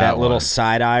 Yeah. But that little one,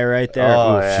 side eye right there.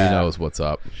 Oh, Oof. yeah. she knows what's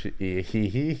up.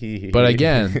 But But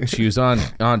again, she was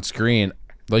on screen.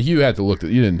 Like you had to look at.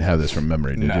 You didn't have this from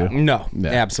memory, did you? No, Yeah.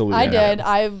 absolutely. I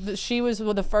not. did. She was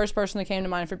the first person that came to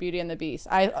mind for Beauty and the Beast.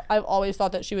 I've always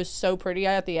thought that she was so pretty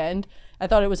at the end. I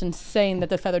thought it was insane that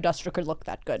the feather duster could look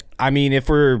that good. I mean, if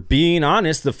we're being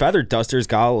honest, the feather duster's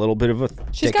got a little bit of a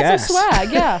She's thick got ass. some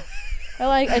swag,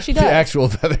 yeah. She does. The actual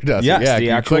feather duster. Yes, yeah, the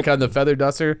can actual- you click on the feather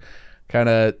duster, kind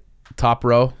of top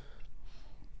row.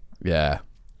 Yeah.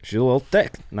 She's a little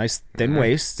thick, nice thin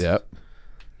waist, Yep.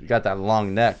 you got that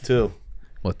long neck too.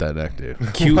 What that neck do?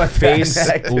 cute face,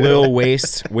 neck do? little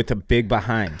waist with a big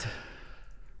behind.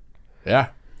 Yeah.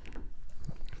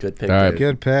 Good pick. All right. Dave.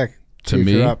 Good pick. To Chief,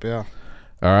 me? you're up, yeah.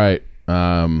 All right.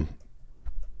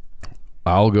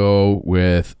 I'll go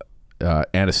with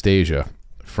Anastasia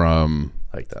from.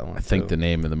 Like that one. I think the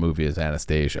name of the movie is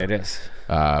Anastasia. It is.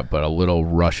 But a little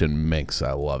Russian minx.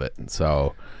 I love it. And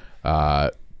so,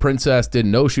 princess,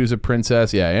 didn't know she was a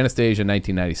princess. Yeah, Anastasia,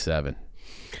 1997.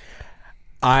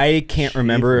 I can't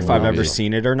remember if I've ever movie.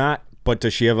 seen it or not, but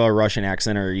does she have a Russian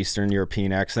accent or Eastern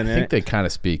European accent I in think it? they kind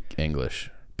of speak English.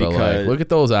 But Because- like, look at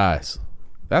those eyes.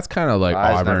 That's kind of like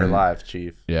Eyes never Auburn. live,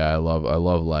 Chief. Yeah, I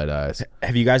love light eyes.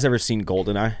 Have you guys ever seen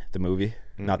GoldenEye, the movie,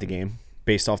 not the game,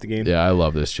 based off the game? Yeah, I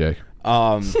love this chick.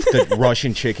 The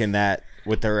Russian chick in that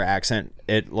with their accent,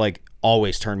 it like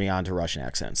always turned me on to Russian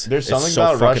accents. There's It's something so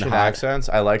about fucking Russian hot. accents.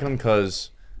 I like them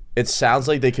because it sounds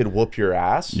like they could whoop your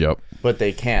ass. Yep. But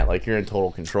they can't. Like you're in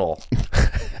total control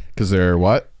Because they're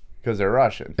what? because they're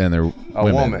Russian. And they're A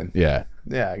women. woman. Yeah.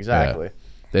 Yeah, exactly.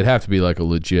 They'd have to be like a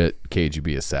legit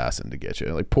KGB assassin to get you,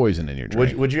 like poison in your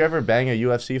drink. Would you ever bang a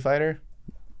UFC fighter?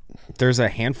 There's a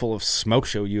handful of smoke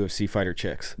show UFC fighter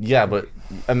chicks. Yeah, but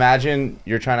imagine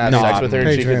you're trying to have No, sex with her and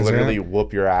she can Patrons, literally yeah.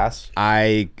 whoop your ass.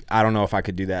 I don't know if I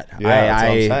could do that. Yeah, that's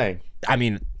what I'm saying. I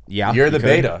mean, yeah. You're the you could.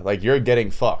 beta. Like you're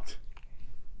getting fucked.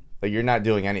 Like you're not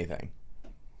doing anything.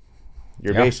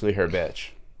 You're Yeah. basically her bitch.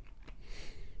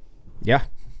 Yeah.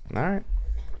 All right.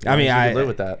 I mean, You I could live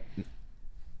with that.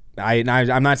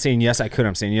 I'm not saying yes I could.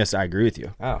 I'm saying yes I agree with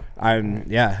you. Oh. I don't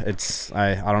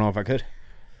know if I could.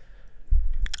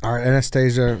 All right,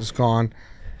 Anastasia is gone.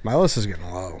 My list is getting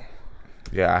low.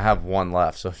 Yeah, I have one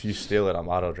left. So if you steal it, I'm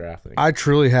auto drafting. I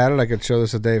truly had it. I could show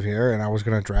this to Dave here, and I was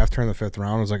going to draft her in the 5th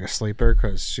round as like a sleeper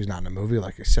because she's not in a movie,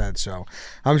 like I said. So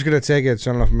I'm just going to take it. So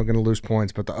I don't know if I'm going to lose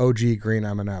points, but the OG green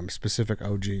M&M, specific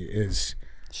OG, is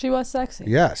She was sexy.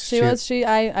 yes. She was.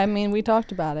 I mean, we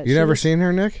talked about it. You She never was- seen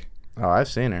her, Nick? Oh, I've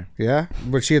seen her. Yeah,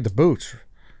 but she had the boots,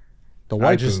 the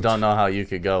white I just boots. don't know how you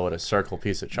could go with a circle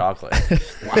piece of chocolate.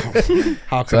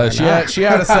 How could I she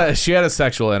not? had a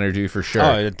sexual energy for sure.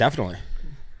 Oh, definitely.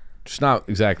 Just not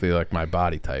exactly like my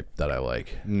body type that I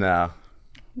like. No.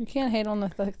 You can't hate on the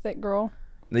thick girl.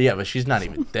 Yeah, but she's not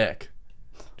even thick.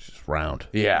 Just round.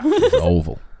 Yeah. It's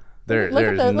oval. There's Look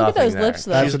at nothing those there. lips,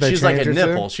 though. She's, That's what they she's like a changed her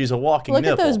to? nipple. She's a walking Look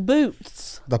nipple. at those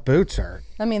boots. The boots are.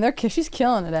 I mean, she's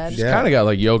killing it, Ed. Yeah. Kind of got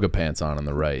like yoga pants on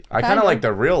the right. I kind Kinda. of like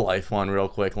the real life one real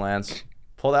quick, Lance.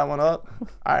 Pull that one up.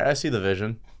 All right, I see the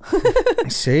vision.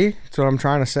 See, that's what I'm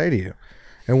trying to say to you.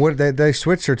 And what they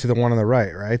switched her to the one on the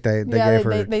right, right? They yeah, gave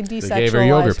her they They gave her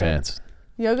yoga pants.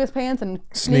 Yoga pants and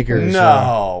sneakers.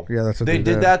 No. Yeah, that's what they they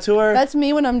did did. that to her? That's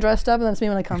me when I'm dressed up, and that's me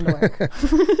when I come to work.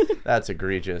 That's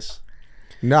egregious.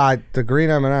 No, the green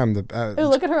M&M. The Ooh,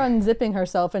 look at her unzipping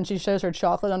herself, and she shows her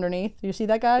chocolate underneath. You see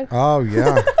that guy? oh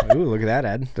yeah, Ooh, look at that,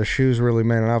 Ed. the shoes really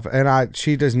man enough, and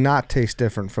she does not taste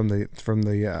different from the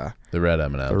The red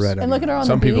M&Ms. the red. And look at her on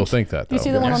Some the beach. people think that, Do you though.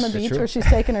 see the one on the Yes, it's beach true. where she's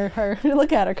taking her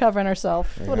look at her covering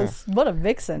herself? What a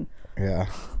vixen.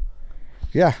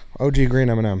 Yeah, OG green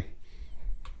M&M.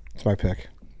 It's my pick.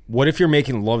 What if you're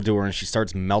making love to her and she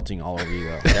starts melting all over you?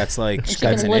 Though? That's like She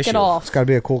that's can an lick issue. it off. It's got to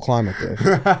be a cool climate,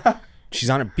 Dave. She's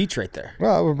on a beach right there.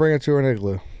 Well, we'll bring it to an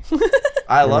igloo.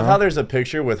 I love how there's a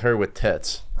picture with her with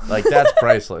tits. Like, that's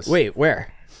priceless. Wait,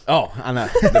 where? Oh, on the.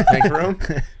 The pink room?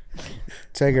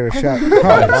 Take her a shot. Oh,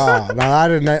 wow.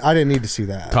 No, I didn't need to see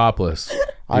that. Topless.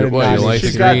 I did What, not you see like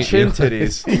She's the got green- chin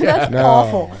titties. That's No,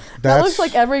 awful. That that's- looks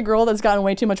like every girl that's gotten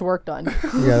way too much work done.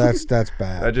 Yeah, that's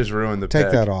bad. That just ruined the Take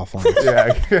pick. that off. On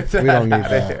Yeah, get We don't need outta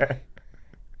that. here.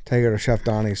 Take her to Chef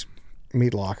Donnie's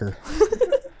meat locker.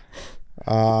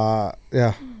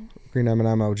 Yeah, green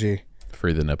M&M OG.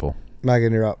 Free the nipple.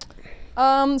 Megan, you're up.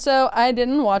 So I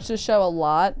didn't watch the show a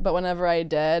lot, but whenever I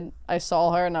did, I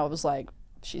saw her and I was like,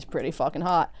 she's pretty fucking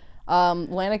hot.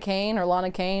 Lana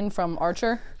Kane from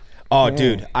Archer. Oh,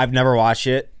 dude, I've never watched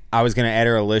it. I was gonna add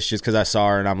her a list just because I saw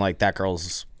her and I'm like, that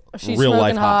girl's She's real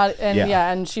life smoking hot, and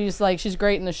yeah. and she's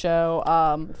great in the show.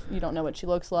 You don't know what she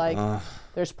looks like.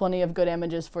 There's plenty of good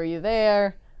images for you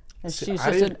there. And she's I just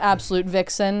an didn't- absolute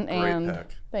vixen. And pick.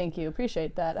 thank you,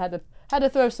 appreciate that. Had to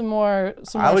throw some more.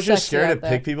 I was just sexy scared out to there.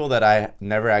 pick people that I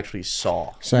never actually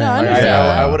saw. Same. No, I Like,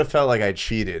 understand. I would have felt like I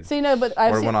cheated. See, no, but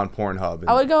I've or seen, went on Pornhub.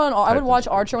 I would go on. I would typed watch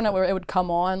in Archer when it would come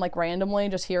on like randomly,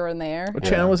 just here and there. What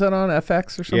channel was that on?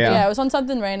 FX or something? Yeah. Yeah, it was on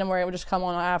something random where it would just come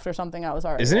on after something I was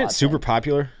already. Isn't it watching. super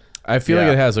popular? I feel like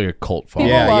Yeah. it has like a cult following.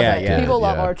 People Yeah, love yeah, it. yeah. People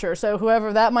love Yeah. Archer. So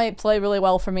whoever that might play really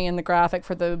well for me in the graphic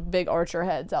for the big Archer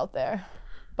heads out there.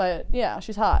 But yeah,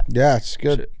 she's hot. Yeah, it's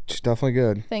good. She's definitely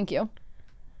good. Thank you.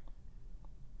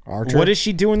 Archer. What does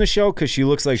she do in the show? Because she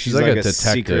looks like she's like a detective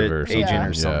secret or agent something.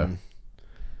 or something.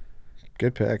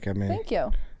 Good pick. I mean, Thank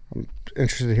you.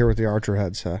 interested to hear what the Archer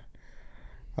heads say.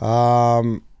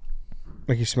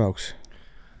 Mickey Smokes.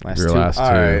 Last Your two. last two.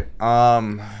 All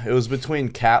right. It was between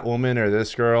Catwoman or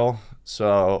this girl.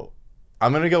 So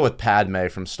I'm gonna go with Padme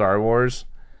from Star Wars,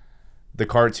 the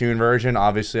cartoon version.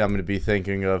 Obviously, I'm gonna be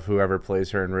thinking of whoever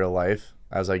plays her in real life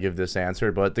as I give this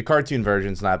answer. But the cartoon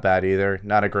version's not bad either.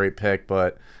 Not a great pick,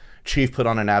 but Chief put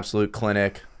on an absolute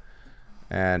clinic.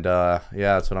 And yeah,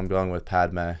 that's what I'm going with.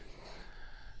 Padme.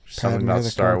 Something Padme about the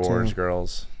Star cartoon. Wars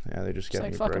girls. Yeah, they just get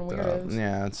like me fucking bricked up. weirdos.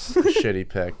 Yeah, it's a shitty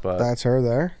pick, but That's her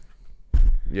there.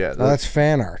 yeah, Oh, that's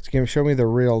fan art. Show me the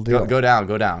real deal. go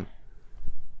down.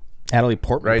 Natalie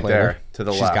Portman Right played there, her. to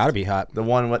the She's left. got to be hot. The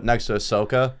one next to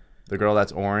Ahsoka, the girl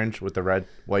that's orange with the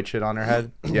white shit on her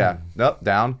head. Yeah, nope,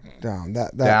 down, Down.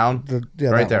 That down, yeah,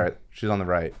 right that one. there. She's on the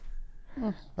right.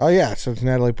 Oh yeah, so it's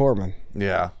Natalie Portman.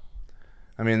 Yeah,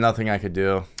 I mean nothing I could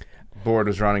do. Board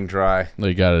was running dry. Well,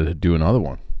 you got to do another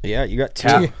one. Yeah, you got two.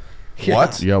 Cat.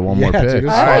 What? You got one more Yeah, pick. dude,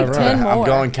 it's I fine, like right. 10 more. I'm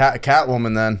going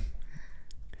Catwoman then.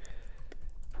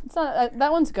 It's not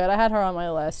that one's good. I had her on my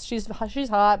list. She's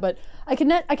hot, but I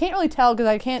can't really tell because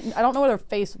I don't know what her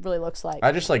face really looks like.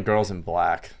 I just like girls in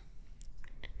black.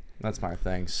 That's my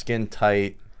thing. Skin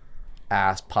tight,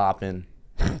 ass popping.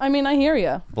 I mean, I hear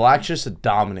you. Black's just a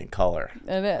dominant color.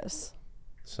 It is.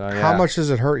 So yeah. How much does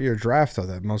it hurt your draft though?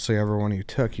 That mostly everyone you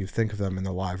took, you think of them in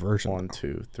the live version. 1,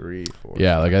 2, 3, 4.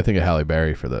 Yeah, like I think of Halle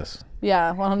Berry for this.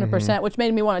 Yeah, 100%, which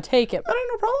made me want to take it. That ain't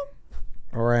no problem.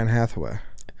 Or Anne Hathaway.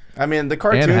 I mean, the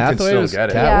cartoon Anne can Hathaway still was get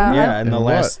it. Yeah. Yeah, and the And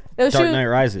what? last It was Dark she- Knight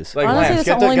Rises. Like Honestly, Lance, that's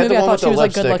get the only the movie I one thought with she the was,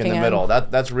 like, good lipstick in looking the in. middle.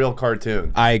 That's real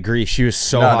cartoon. I agree. She was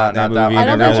so No, hot no, in that not that movie. one. and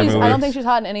I every don't other think movie. she's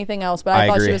hot in anything else, but I I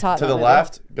thought she agree. was hot. To in the that movie.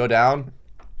 left, go down.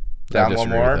 I Down one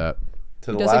disagree more. with that.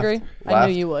 To the Disagree? left. I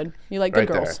knew you would. You like good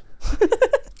Right girls.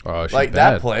 Oh, she's Like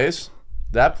bad. that plays.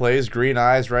 That plays. Green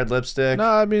eyes, red lipstick. No,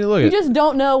 I mean, look You at. just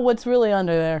don't know what's really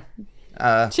under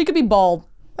there. She could be bald.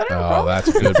 Oh, that's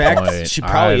a good fact, point. she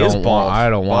probably is bald. I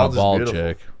don't want Bald a is bald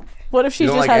beautiful. chick. What if she You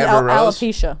don't just like has Amber Rose?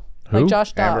 alopecia? Who? Like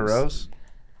Josh Dobbs. Amber Rose.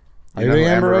 Are you an who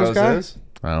Amber Rose guy? is?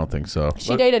 I don't think so. She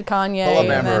Look- dated Kanye, pull up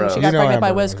and Amber then Rose. she You got know pregnant by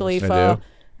Amber Wiz Rose. Khalifa, do.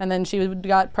 and then she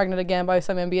got pregnant again by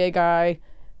some NBA guy,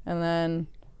 and then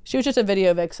she was just a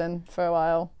video vixen for a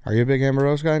while. Are you a big Amber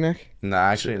Rose guy, Nick? Nah,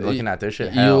 actually, looking at this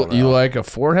shit, hell You no. like a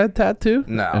forehead tattoo?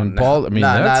 No, and no. bald. I mean,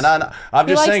 no. that's I'm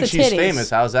He just likes saying the she's titties.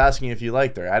 famous. I was asking if you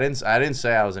liked her. I didn't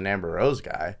say I was an Amber Rose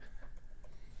guy.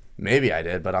 Maybe I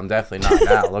did, but I'm definitely not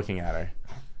now looking at her.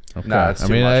 okay. No, it's I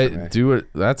too mean, much I for me. do it.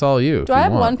 That's all you. Do I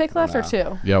have one pick left or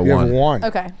two? Yeah, You have one. one.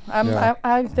 Okay,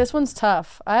 Yeah. this one's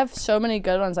tough. I have so many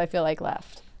good ones I feel like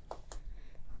left,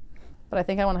 but I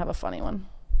think I want to have a funny one.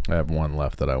 I have one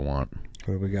left that I want.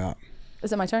 What do we got?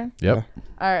 Is it my turn? Yep.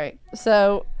 All right.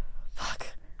 So, fuck.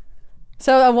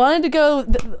 So I wanted to go.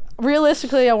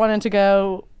 Realistically, I wanted to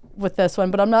go with this one,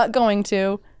 but I'm not going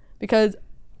to because,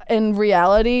 in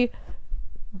reality,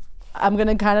 I'm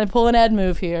gonna kind of pull an Ed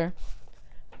move here.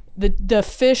 The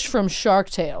fish from Shark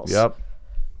Tales. Yep.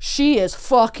 She is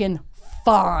fucking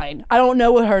fine. I don't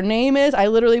know what her name is. I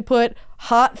literally put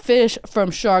hot fish from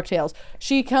Shark Tales.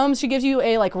 She gives you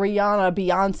a like Rihanna,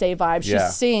 Beyonce vibe. She Yeah.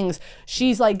 sings.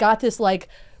 She's like got this like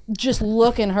just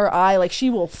look in her eye. Like she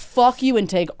will fuck you and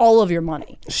take all of your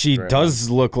money. She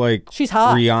does look like She's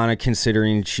hot. Rihanna,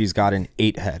 considering she's got an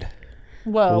 8 head.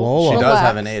 Whoa. Lola. She does relax.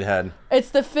 have an 8 head.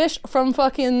 It's the fish from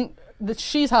fucking.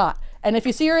 She's hot. And if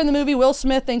you see her in the movie, Will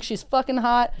Smith thinks she's fucking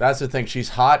hot. That's the thing. She's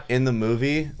hot in the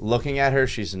movie. Looking at her,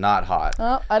 she's not hot.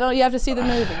 Oh, I don't. You have to see the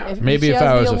movie. Maybe she if has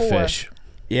I the was a allure. fish.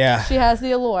 Yeah. She has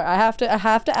the allure. I have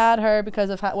to add her because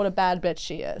of what a bad bitch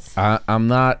she is. I'm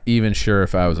not even sure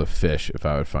if I was a fish if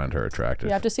I would find her attractive.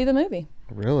 You have to see the movie.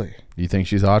 Really? You think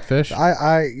she's a hot fish?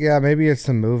 Yeah, maybe it's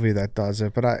the movie that does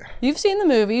it, but You've seen the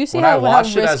movie. You see When I how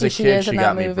watched it risky as a she kid, is she in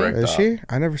got that me movie. bricked is up. she?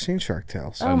 I never seen Shark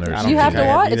Tales. I've never I seen don't You have think to I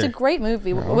have watch. It's a either. great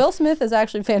movie. Will Smith is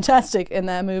actually fantastic in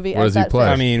that movie. What as does he that play?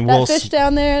 fish. I mean, that Will fish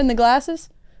down there in the glasses,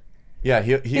 Yeah,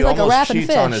 he He's like a almost rapping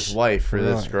cheats on fish. his wife for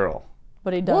this Really? girl.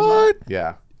 but he does not.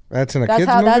 Yeah. That's in a That's kids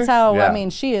how. movie. That's how. Yeah. I mean,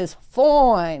 she is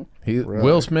fine.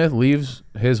 Will Smith leaves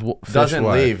his fish Doesn't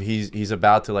wife. leave. He's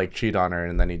about to like cheat on her,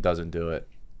 and then he doesn't do it.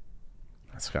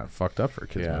 That's kind of fucked up for a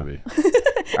kids Yeah. movie.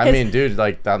 I mean, dude,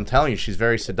 like I'm telling you, she's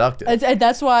very seductive. And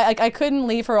that's why I couldn't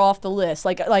leave her off the list.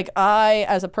 Like I,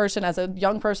 as a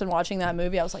young person watching that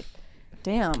movie, I was like,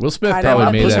 damn. Will Smith kinda probably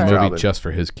wanna made be that her. movie Robin. just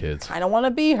for his kids. I don't want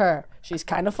to be her. She's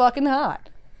kind of fucking hot.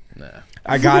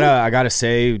 I gotta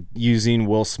say, using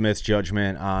Will Smith's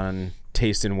judgment on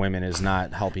taste in women is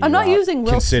not helping. I'm you not out, using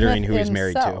Will considering Smith who he's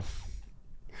married to. himself.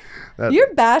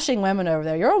 You're bashing women over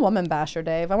there. You're a woman basher,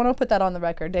 Dave. I want to put that on the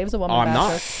record. Dave's a woman Oh, I'm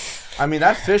basher. not. I mean,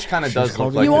 that fish kind of does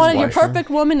look like You his want your wife. perfect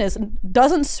woman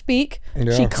doesn't speak.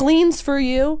 Yeah. She cleans for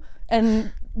you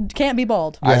and can't be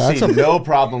bald. Yeah, I've that's seen no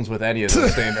problems with any of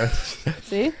those standards.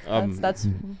 See, that's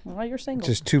why you're single.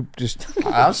 just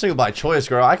I'm single by choice,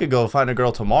 girl. I could go find a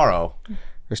girl tomorrow.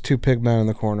 there's two pig men in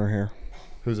the corner here.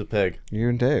 Who's a pig? You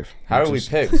and Dave. How are we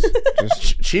pigs?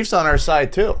 Chief's on our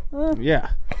side too.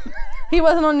 Yeah. He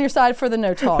wasn't on your side for the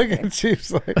no talking.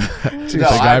 Chief's like, No,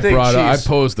 I think I Chiefs-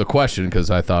 posed the question because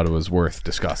I thought it was worth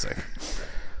discussing.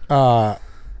 you I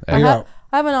know,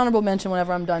 have an honorable mention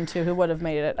whenever I'm done too. Who would have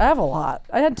made it? I have a lot.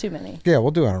 I had too many. yeah,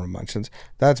 we'll do honorable mentions.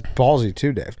 That's ballsy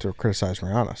too, Dave, to criticize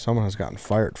Rihanna. Someone has gotten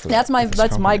fired for that. That's my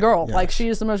company. girl. Yes. Like she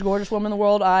is the most gorgeous woman in the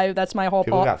world. That's my hall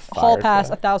People got hall fired pass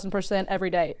for 1,000% every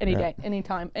day, any day,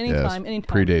 anytime, anytime,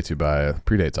 anytime. Predates you by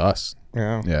predates us.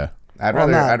 Yeah. Yeah. I'd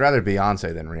rather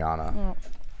Beyonce than Rihanna.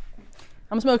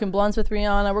 I'm smoking blunts with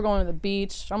Rihanna. We're going to the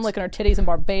beach. I'm licking her titties in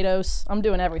Barbados. I'm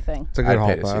doing everything. It's a good I'd hall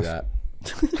pay to see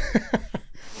pass. that.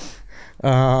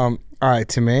 All right,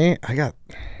 to me, I got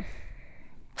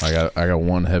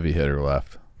one heavy hitter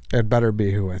left. it better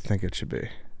be who I think it should be.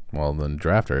 Well, then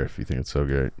draft her if you think it's so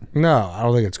great. No, I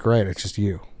don't think it's great. It's just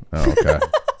you. Oh, okay.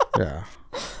 Yeah.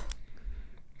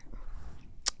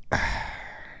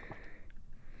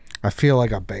 I feel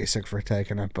like a basic for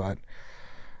taking it, but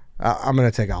I'm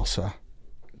gonna take Elsa.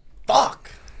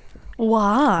 Fuck.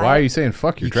 Why? Why are you saying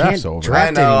fuck? Your draft's over.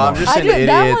 draft I know. I'm anymore. just an idiot.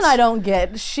 That one I don't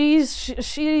get. She's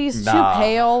Nah. too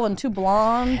pale and too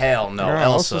blonde. Hell no. Yeah,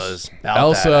 Elsa Elsa's- is about that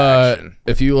Elsa, action.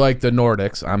 if you like the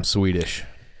Nordics, I'm Swedish.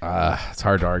 It's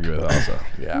hard to argue with Elsa.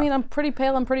 Yeah. I mean, I'm pretty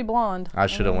pale and pretty blonde, I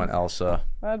should have went Elsa.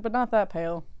 but not that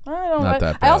pale. I don't. Not I,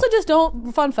 that I also pale. just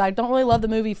don't. Fun fact: don't really love the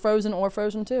movie Frozen or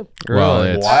Frozen 2. Well,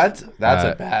 it's What? That's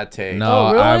uh, a bad take. no.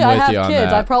 Oh, really? I'm I with have you on kids.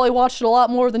 that. I've probably watched it a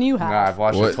lot more than you have. Nah, I've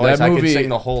watched What- it twice. that I movie- could sing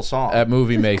the whole song. that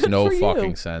movie makes Good no for you.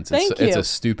 fucking sense. Thank It's you. a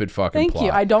stupid fucking Thank plot.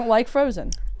 you. I don't like Frozen.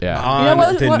 Yeah. You know On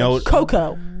what? the what? note,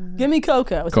 Coco. Give me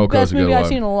Coco. It's Coco's the best a good movie I've one.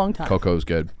 seen in a long time. Coco's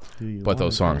good, but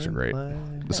those songs are great.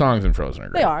 The songs in Frozen are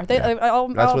great. They are. They. I'll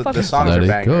That's what fucking the songs Let are it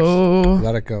bangers. go.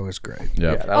 Let It Go is great. Yeah,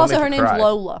 Yep. that'll Also, make her you name's cry.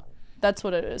 Lola. That's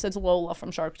what it is. It's Lola from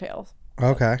Shark Tales.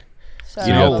 Okay. So,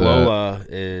 you know, got the- Lola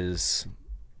is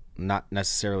not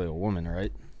necessarily a woman,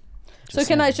 right? so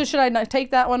can I? Should I not take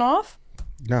that one off?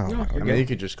 No. I mean, you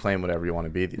could just claim whatever you want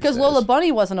to be these Because days. Lola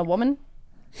Bunny wasn't a woman.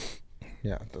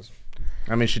 Yeah. It does.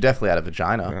 I mean, she definitely had a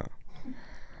vagina.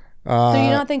 Do you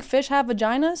not think fish have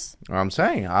vaginas? I'm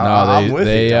saying. No, I'm with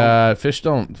you. Tom. fish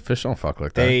don't fuck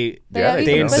like that. They Yeah, have- they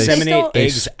they do. but they inseminate still- They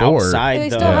eggs sport. outside They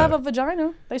the. still have a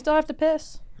vagina. They still have to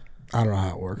piss. I don't know how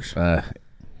it works. Do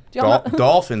y'all know-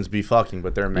 Dolphins be fucking,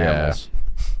 but they're mammals.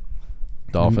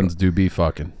 Dolphins do be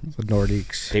fucking. The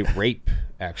Nordiques. They rape,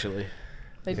 actually.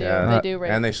 They do. Yeah. They do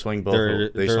rape. And they swing both. They're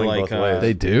They swing like, both ways.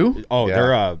 They do. Oh, Yeah.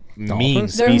 they're a mean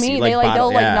Dolphins? They're species. mean. They like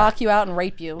they'll yeah. knock you out and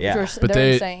rape you. Yeah. But They're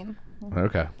they- insane.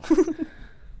 Okay.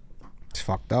 It's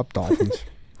fucked up, Dolphins.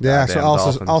 Yeah, so Goddamn Elsa's,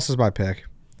 Dolphins. Elsa's my pick.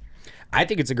 I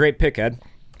think it's a great pick, Ed.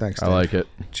 Thanks, I Dave. like it.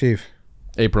 Chief.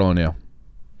 April O'Neil.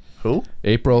 Who?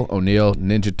 April O'Neil,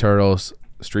 Ninja Turtles,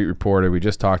 Street Reporter. We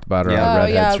just talked about her Yeah. on Oh,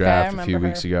 Redheads yeah, okay, I Draft a few remember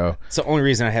weeks her. ago. It's the only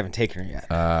reason I haven't taken her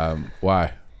yet.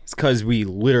 Why? It's because we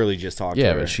literally just talked Yeah,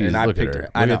 to her. but she's- and I look at picked her. her.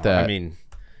 I Look know. at that. I mean,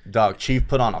 Dog, Chief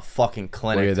put on a fucking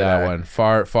clinic Look at that today. one.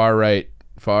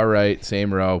 Far right,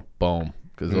 same row. Boom.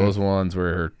 because those ones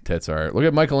where her tits are. Look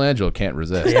at Michelangelo, can't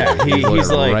resist. Yeah, he's he's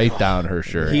looking like- right down her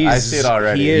shirt. I see it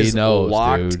already. He is knows,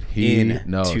 locked dude. He in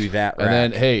knows. to that And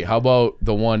then, rack. hey, how about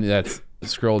the one that's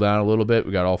scroll down a little bit?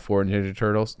 We got all 4 Ninja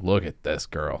Turtles. Look at this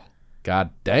girl. God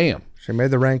damn. She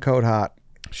made the raincoat hot.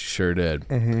 She sure did.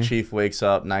 Chief wakes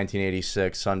up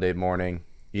 1986 Sunday morning,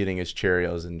 eating his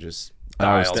Cheerios and just.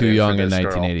 I was dialed too in young for in this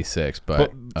girl. 1986,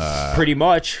 but pretty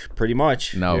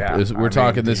much. no, Yeah, we're I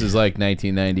talking. mean- This is like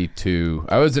 1992.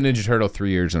 I was a Ninja Turtle 3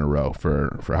 years in a row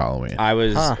for Halloween. I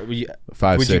was.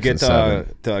 5, Would 6, you get and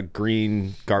 7. the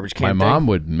green garbage can? My thing? mom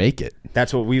would make it.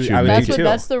 That's what we. She I would would make do it. too.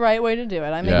 That's the right way to do it.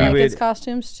 I make Yeah. my We kids' would-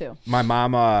 costumes too. My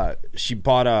mom, she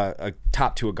bought a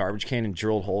top to a garbage can and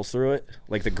drilled holes through it,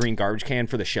 like the green garbage can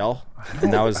for the shell.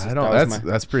 And that was. I that don't. was That's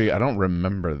my, that's pretty. I don't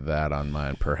remember that on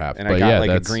mine, perhaps. and but I got yeah, like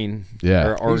a that's green, yeah.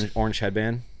 or orange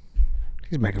headband.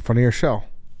 He's making fun of your show.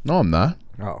 No, I'm not.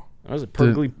 Oh. That was a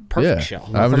perfectly perfect Yeah, shell.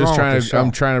 I'm Nothing just wrong trying with to. the shell.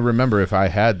 I'm trying to remember if I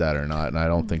had that or not, and I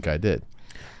don't think I did.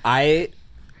 I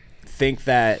think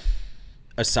that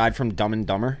aside from Dumb and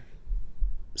Dumber,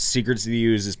 Secrets of the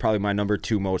Ooze is probably my number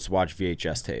 2 most watched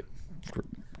VHS tape.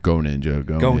 Go Ninja,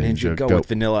 go, Go Ninja, go with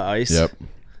Vanilla Ice. Yep.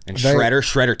 And They-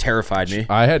 Shredder terrified me.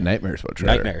 I had nightmares about Shredder.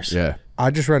 Nightmares. Yeah.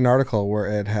 I just read an article where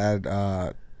it had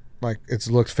like it's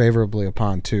looked favorably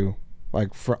upon too. Like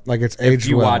like it's aged If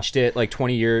you well. watched it like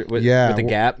 20 years with, Yeah, with the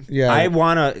gap, yeah. I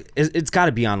wanna. It's got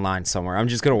to be online somewhere. I'm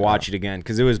just gonna watch it again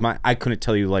because it was my. I couldn't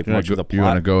tell you like much of the You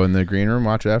want to plot. go in the green room,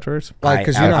 watch it afterwards? Like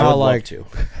because you know I how would love like to.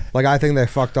 like I think they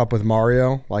fucked up with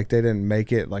Mario. Like they didn't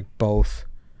make it like both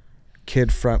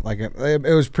kid front. Like it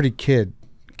was pretty kid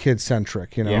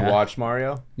centric. You know. Yeah. You watched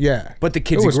Mario? Yeah. But the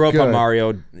kids It who was grew up on good.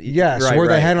 Mario, Yes, right, where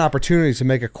they right. had an opportunity to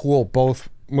make a cool both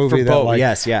movie For that both, like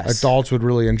yes. adults would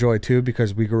really enjoy too,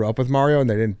 because we grew up with Mario and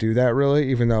they didn't do that really,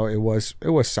 even though it was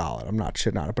solid. I'm not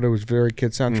shitting on it, but it was very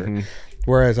kid centric. Mm-hmm.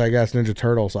 Whereas I guess Ninja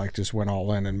Turtles like just went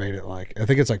all in and made it like I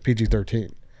think it's like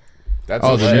PG-13. That's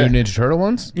Oh, the legit. new Ninja Turtle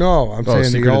ones? No, I'm saying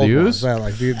Secret the of old the ones. Ooze? Yeah,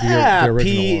 like the Yeah,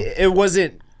 original one. it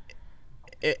wasn't.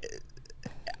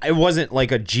 It wasn't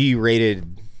like a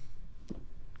G-rated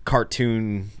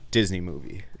cartoon Disney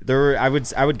movie. There were, I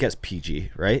would guess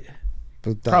PG, right?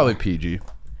 But, Probably PG.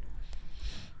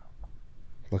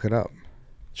 look it up.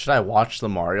 Should I watch the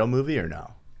Mario movie or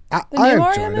no? I The new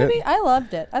Mario enjoyed movie, it. I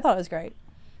loved it. I thought it was great.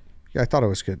 Yeah, I thought it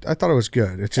was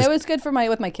good. It's just It was good for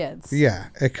with my kids. yeah,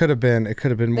 it could have been more. It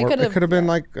could've- could have been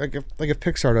like if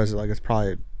Pixar does it, like it's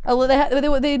probably Oh,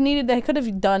 they could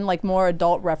have done like more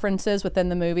adult references within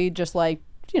the movie, just like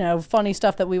funny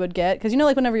stuff that we would get, because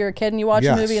like whenever you're a kid and you watch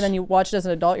Yes. a movie and then you watch it as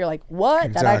an adult, you're like, what? That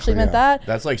Exactly, actually meant yeah. that?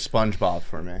 That's like SpongeBob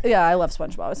for me. Yeah, I love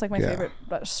SpongeBob. It's like my Yeah. favorite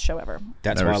show ever.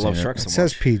 That's Never why I love seen it. Shrek so it much.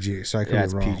 says PG, so I could Yeah, be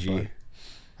it's wrong. PG. But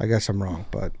I guess I'm wrong,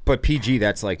 but But PG,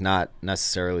 that's like not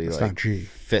necessarily it's like not G.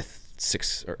 5th,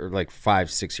 6th, or like 5,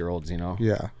 6 year olds.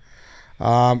 Yeah.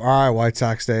 All right, White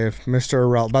Sox Dave, Mr.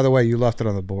 Irrelevant. By the way, you left it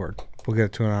on the board. We'll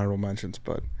get to an honorable mentions,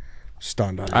 but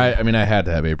stunned on you. I mean, I had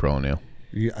to have April O'Neil.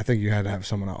 I think you had to have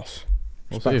someone else.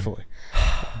 see. Respectfully.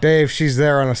 Dave, she's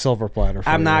there on a silver platter for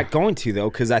I'm you. not going to though,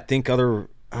 because I think other.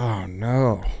 Oh,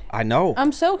 no. I know.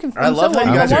 I'm so confused. I love that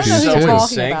you guys I are wanna know who so you're in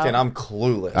talking sync, about. and I'm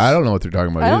clueless. I don't know what they're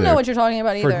talking about I don't either. know what you're talking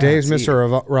about either. For Dave's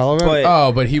Mr. Irrelevant? But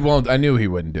Oh, but he won't. I knew he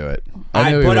wouldn't do it.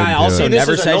 I- knew he but wouldn't I do also it. This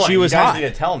never is said she annoying. was you guys hot. need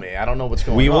to tell me. I don't know what's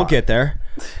going on. we will get there.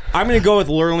 I'm gonna go with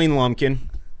Lurleen Lumpkin.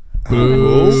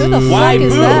 Who the Why fuck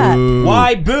is boo? that?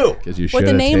 Why boo? Because you With should a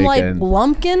have name like taken.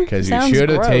 Lumpkin? Because you Sounds should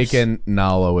have gross. taken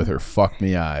Nala with her fuck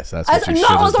me eyes. That's what you should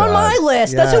have Nala's done. on my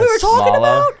list. That's who we were Yes. talking Nala?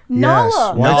 about?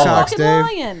 Nala. White No Sox fucking Dave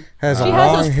lying. has a She long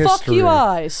has those fuck history you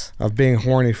eyes. of being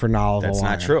horny for Nala the That's not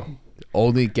Lion. true.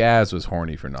 Only Gaz was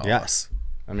horny for Nala. Yes.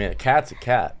 I mean, a cat's a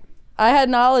cat. I had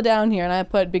Nala down here and I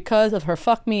put because of her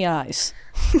fuck me eyes.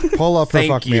 Pull up her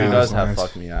Thank fuck you. me She eyes, does have Lance.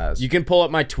 fuck me eyes. You can pull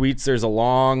up my tweets. There's a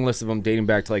long list of them dating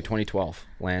back to like 2012.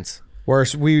 Lance. Where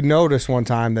we noticed one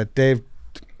time that Dave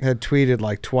had tweeted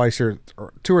like twice or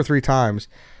 2 or 3 times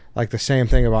like the same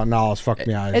thing about Nala's fuck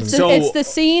me eyes. It's And- the, it's the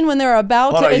scene when they're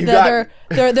about Hold to on, you got-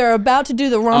 they're about to do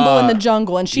the rumble in the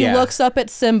jungle, and she yeah. looks up at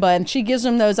Simba and she gives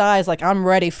him those eyes like I'm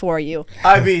ready for you.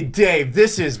 I mean, Dave,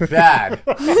 this is bad.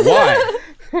 Why?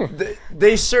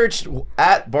 They searched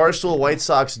at Barstool White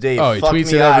Sox Dave. Oh, he fuck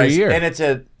tweets me it every eyes, year. and it's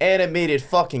an animated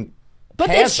fucking. But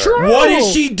panther. it's true. What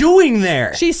is she doing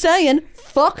there? She's saying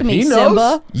fuck me, He knows.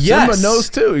 Simba. Yes. Simba knows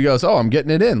too. He goes, "Oh, I'm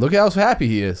getting it in. Look how happy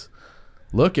he is.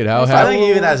 Look at how I happy." think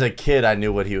even as a kid, I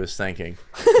knew what he was thinking.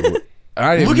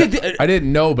 I didn't, Look at I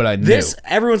didn't know, but I knew. This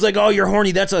everyone's like, "Oh, you're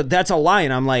horny." That's a lie,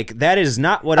 and I'm like, "That is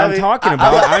not what I'm mean, talking I-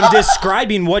 about. I'm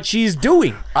describing what she's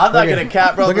doing." I'm not Look gonna at-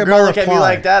 cat bro. look If a at girl my look at me reply.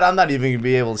 like that, I'm not even gonna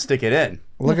be able to stick it in.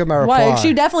 Look at my reply. Why?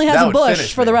 She definitely has That a would bush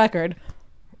finish for the me. record.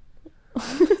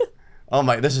 Oh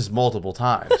my! This is multiple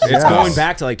times. It's going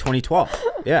back to like 2012.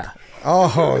 Yeah.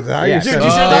 Oh, there Yeah. you Dude, said you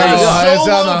should that. have It's on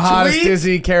the Solo hottest tweet?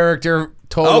 Disney character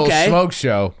total Okay. smoke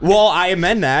show. Well, I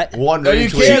amend that. One No, you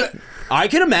retweet. can't. I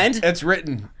can amend. It's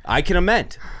written. I can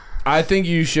amend. I think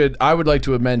you should. I would like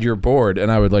to amend your board,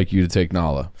 and I would like you to take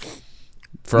Nala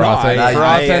for, No, for I can't do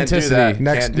authenticity. that.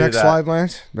 Next Can't do that. slide,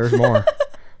 Lance. There's more.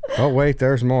 Oh wait,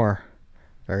 there's more.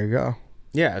 There you go.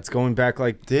 Yeah, it's going back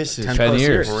like This is 10 10 plus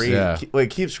years. great. Yeah. Wait,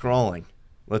 keep scrolling.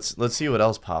 Let's see what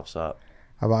else pops up.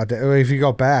 How about that? If you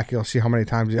go back, you'll see how many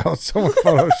times someone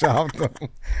photoshopped them.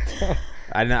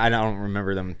 I don't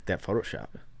remember them that Photoshop.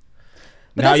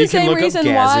 But Now that's you the can same look up reason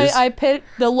why Gaz's. I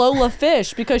picked the Lola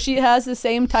Fish, because she has the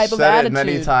same type of Said attitude. it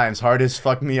many times. Hardest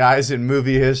fuck me eyes in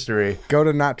movie history. Go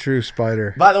to Not True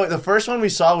Spider. By the way, the first one we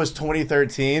saw was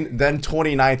 2013, then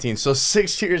 2019. So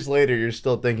 6 years later, you're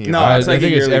still thinking No, about I, it's it. like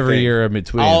think a it's yearly every thing. year in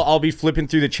between. I'll be flipping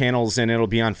through the channels and it'll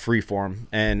be on Freeform,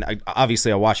 and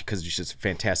obviously I watch it because it's just a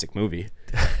fantastic movie.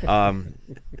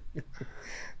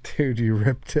 Dude, you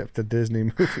rip tip the Disney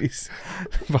movies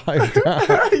 5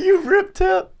 times. You ripped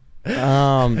tip.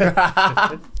 Yeah,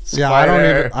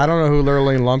 I don't know who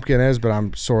Lurleen Lumpkin is, but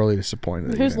I'm sorely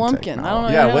disappointed. that you Who's didn't take Lumpkin? I Nala.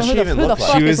 don't know. Yeah, I don't what's know she who the, even who the look like?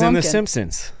 fuck She is was in The Lumpkin?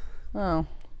 Simpsons. Oh,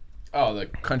 oh, the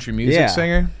country music Yeah,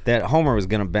 singer. that Homer was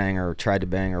gonna bang or tried to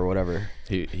bang or whatever.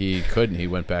 He couldn't. He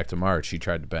went back to March. He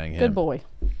tried to bang him. good boy.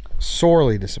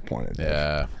 Sorely disappointed.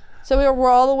 Yeah. So we're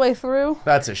all the way through.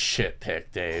 That's a shit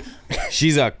pick, Dave.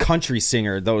 She's a country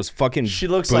singer. Those fucking She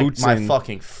looks like boots my and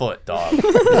fucking foot, dog.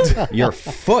 your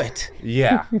foot.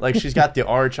 Yeah, like she's got the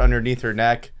arch underneath her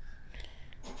neck.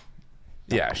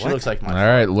 Yeah, she looks like my All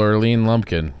right, Lurleen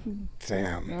Lumpkin.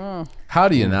 Damn. How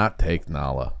do you not take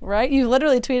Nala? Right? You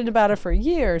literally tweeted about her for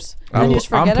years. And you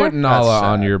just I'm forget her? putting Nala That's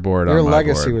on sad. your board. Your on my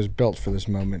legacy board. was built for this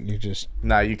moment. You just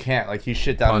No, you can't. Like he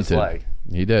shit down his punted. leg.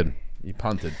 He did. He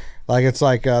punted. it's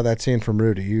like that scene from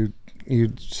Rudy.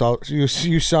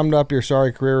 You summed up your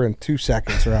sorry career in 2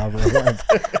 seconds or however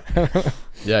it went.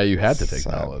 Yeah, you had to take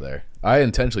Sad. Nala there. I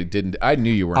intentionally didn't. I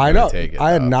knew you weren't I going know. to take it.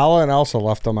 I had though. Nala and Elsa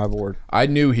left on my board. I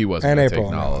knew he wasn't And going to April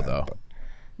take and Nala all that, though. but-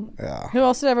 Yeah. Who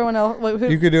else did everyone else? Who,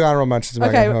 You could do honorable mentions.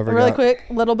 Megan, okay, whoever really got it. quick.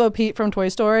 Little Bo Peep from Toy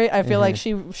Story. I feel like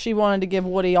she wanted to give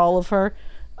Woody all of her.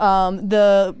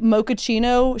 The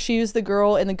Mochaccino, she's the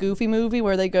girl in the Goofy movie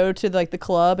where they go to like the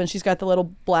club and she's got the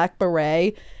little black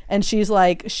beret and she's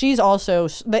also.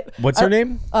 What's her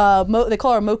name? They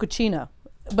call her Mochaccino,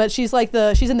 but she's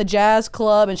in the jazz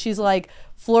club and she's like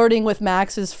flirting with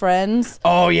Max's friends.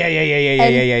 Oh yeah.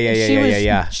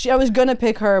 I was gonna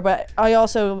pick her, but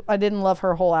I didn't love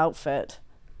her whole outfit.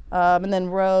 And then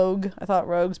Rogue, I thought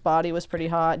Rogue's body was pretty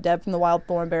hot. Deb from the Wild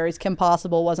Thornberries, Kim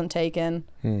Possible wasn't taken.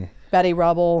 Betty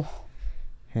Rubble.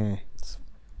 That's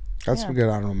Yeah. some good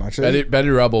honorable mentions. Betty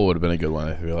Rubble would have been a good one.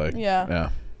 I feel like. Yeah.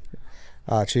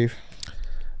 Chief.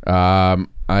 I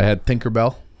had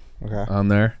Tinkerbell Okay. on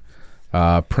there.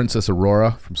 Princess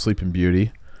Aurora from Sleeping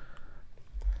Beauty.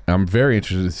 I'm very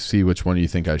interested to see which one you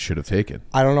think I should have taken.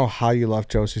 I don't know how you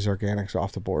left Josie's Organics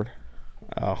off the board.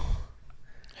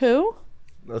 Who?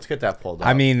 Let's get that pulled up.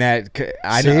 I mean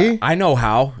See? I know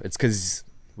how. It's because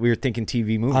we were thinking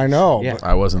TV movies. I know, Yeah. but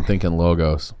I wasn't thinking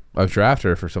logos. I've drafted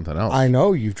her for something else. I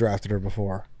know you've drafted her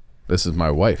before. This is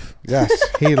my wife. Yes,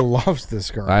 he loves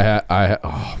this girl.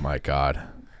 Oh my God.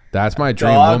 That's my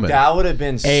dream dog, woman. that would have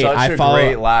been Hey, such a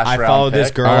great last I round follow this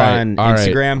pick. girl All right, on all right.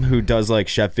 Instagram who does like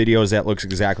chef videos that looks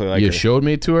exactly like You her. showed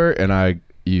me to her, and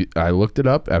I looked it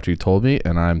up after you told me,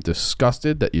 and I'm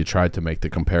disgusted that you tried to make the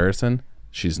comparison.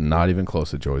 She's not even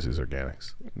close to Josie's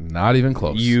Organics. Not even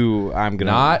close. I'm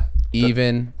gonna Not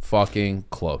even fucking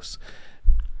close.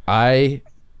 I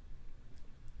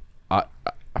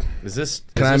Is this?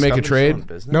 Can is I this make a coming to trade? someone's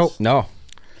business? Nope. No.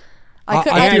 I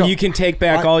could. I And feel- you can take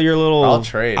back all your little. I'll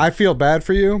trade. I feel bad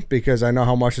for you because I know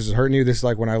how much this is hurting you. This is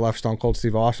like when I left Stone Cold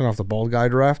Steve Austin off the Bold Guy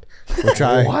draft, which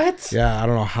I What? Yeah, I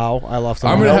don't know how I left him.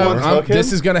 I'm on gonna that one have. board. took him?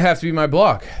 This is gonna have to be my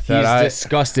block. That He's I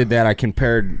disgusted that I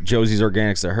compared Josie's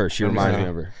Organics to her. She reminds me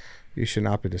of her. You should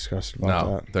not be disgusted about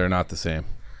no, that. they're not the same.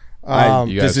 Um,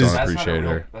 You guys this is- don't appreciate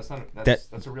her. That's not.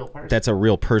 That's a real person. That's a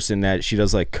real person that she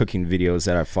does like cooking videos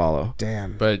that I follow.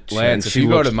 Damn. But She- Lance, if she you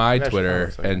go looks- to my Yeah, she Twitter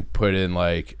looks like and put in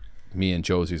like me and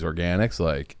Josie's Organics,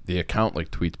 like the account like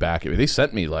tweets back at me. They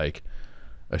sent me like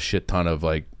a shit ton of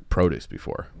like produce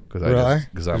before because Really?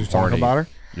 because Did I'm you talk horny. about her?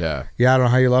 Yeah, Yeah, I don't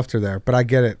know how you left her there, but I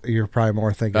get it. You're probably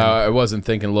more thinking. I wasn't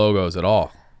thinking logos at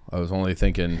all. I was only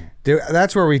thinking. Dude,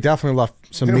 that's where we definitely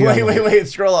left some meat. on the- Wait.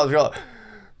 Scroll up. Scroll up.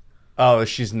 Oh,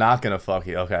 she's not gonna fuck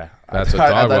you. Okay. That's I what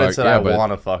thought, I dog thought it walk- said yeah, I but-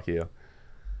 want to fuck you.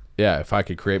 Yeah, if I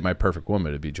could create my perfect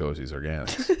woman, it'd be Josie's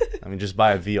Organics. I mean, just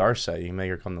buy a VR set. You can make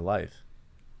her come to life.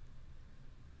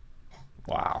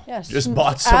 Wow. Yeah, Just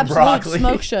bought some absolute broccoli.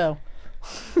 smoke show.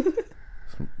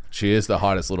 She is the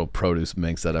hottest little produce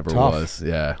minx that ever Tough. was.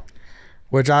 Yeah.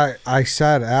 Which I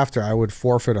said after I would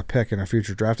forfeit a pick in a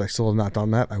future draft. I still have not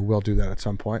done that. I will do that at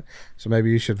some point. So maybe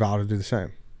you should vow to do the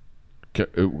same.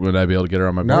 Would I be able to get her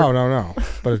on my board? No.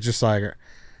 But it's just like,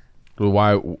 Well,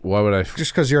 why would I?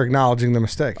 just because you're acknowledging the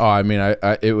mistake. Oh, I mean,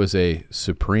 it was a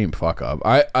supreme fuck up.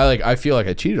 I feel like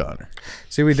I cheated on her.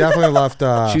 See, we definitely left.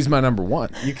 She's my number one.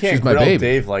 You can't She's my grill baby.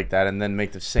 Dave like that and then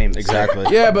make the same mistake. Exactly.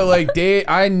 Yeah, but like Dave,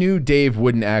 I knew Dave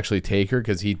wouldn't actually take her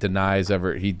because he denies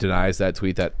that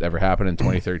tweet that ever happened in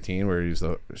 2013 where he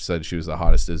said she was the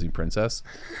hottest Disney princess.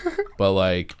 But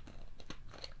like,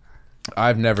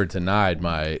 I've never denied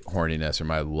my horniness or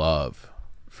my love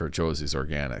for Josie's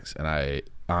Organics, and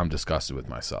I'm disgusted with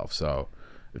myself. So,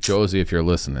 Josie, if you're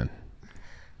listening,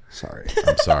 Sorry.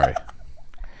 I'm sorry.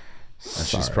 And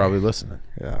she's probably listening.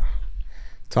 Yeah.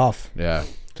 Tough. Yeah.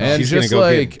 And She's just gonna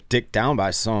go like get dicked down by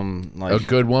some a like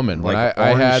good woman. When like I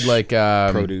had orange like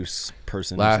produce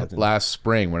person. or last something. last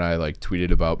spring when I like tweeted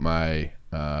about my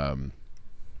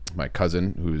my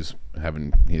cousin who's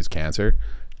having his cancer.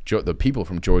 The people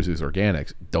from Josie's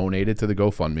Organics donated to the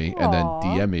GoFundMe and then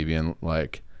DM me being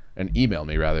like, and email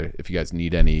me rather, if you guys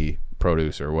need any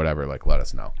produce or whatever, like let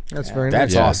us know. That's very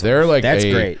That's nice. Yeah, awesome. they're like That's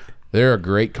great. They're a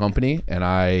great company, and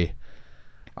I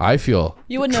feel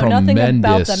You would know nothing about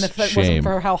tremendous them if it shame. wasn't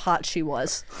for how hot she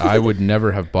was. I would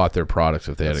never have bought their products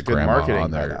if they That's had a good grandma marketing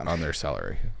on by their them.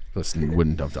 celery. Listen,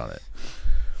 wouldn't have done it.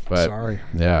 But Sorry.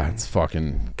 yeah, it's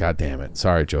fucking goddamn it.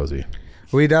 Sorry, Josie.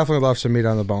 We definitely left some meat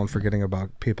on the bone forgetting about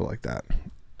people like that.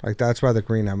 Like that's why the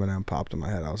green M&M popped in my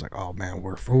head. I was like, oh man,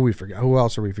 who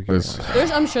else are we forgetting? It's- Like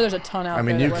that? I'm sure there's a ton out I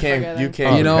mean, there. you that we're can't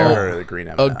forgetting. You know, compare her to the green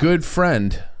M&M. A good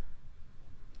friend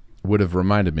would have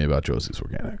reminded me about Josie's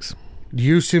Organics.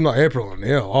 You seem like April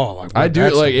O'Neil. Oh, like I do,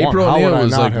 that's the like, one. April How O'Neil would I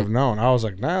was not like- have known. I was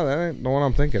like, no, that ain't the one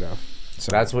I'm thinking of.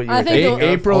 So That's what you I were think thinking of?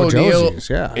 April Oh, O'Neil. Josie's,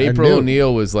 yeah, I April knew.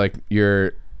 O'Neil was like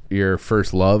your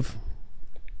first love.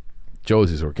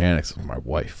 Josie's Organics was my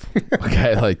wife.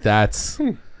 Okay, like that's.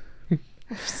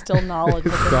 Still knowledge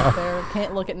looking up there.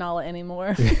 Can't look at Nala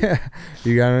anymore.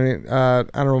 You got any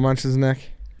honorable mentions,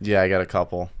 Nick? Yeah, I got a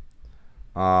couple.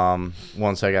 1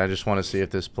 second. I just want to see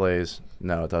if this plays.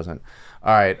 No, it doesn't.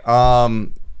 All right.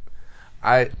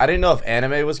 I didn't know if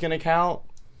anime was gonna count,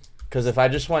 because if I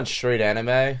just went straight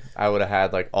anime, I would have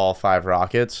had like all 5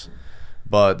 rockets.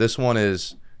 But this one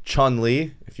is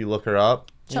Chun-Li. If you look her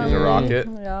up, she's a rocket.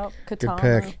 Yeah, Good Katana.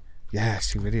 pick. Yeah,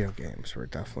 see, video games were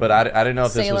definitely. But I didn't know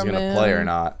if this was Sailor gonna play or Moon.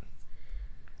 not.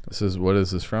 What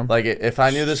is this from? Like if I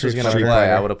knew this was gonna Street play,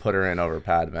 Fighter. I would have put her in over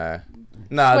Padme.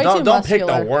 Nah, way too don't pick the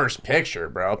muscular. worst picture,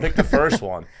 bro. Pick the first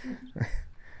one.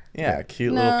 Yeah,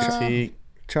 cute little No. petite.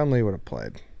 Chun-Li would have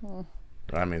played.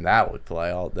 I mean, that would play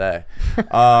all day.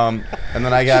 And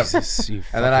then I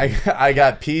got, I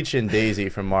got Peach and Daisy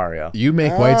from Mario. You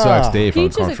make White Sox Dave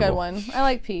Peach is a uncomfortable. good one. I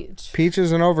like Peach. Peach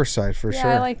is an oversight for Yeah,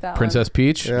 sure. I like that Princess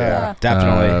Peach. Yeah. Yeah.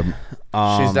 Definitely.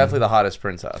 She's definitely the hottest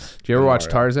princess. Do you ever in watch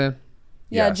Mario. Tarzan?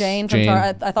 Yeah, Yes. Jane from Jane.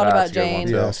 I thought That's about a good one, Jane.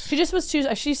 too. Yes. She just was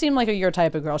too. She seemed like your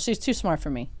type of girl. She's too smart for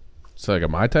me. It's like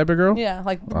my type of girl. Yeah,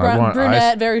 like want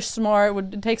brunette, ice. very smart.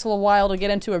 It takes a little while to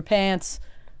get into her pants.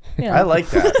 You know. I like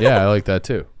that. Yeah, I like that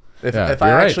too. If Yeah, I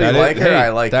you're right. actually That is- like her, hey, I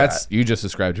like that's that. you just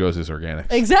described Josie's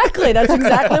Organics. Exactly. That's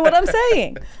exactly what I'm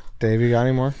saying. Dave, you got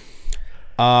any more?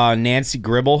 Nancy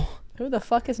Gribble Who the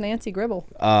fuck is Nancy Gribble?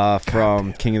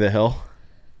 from King of the Hill.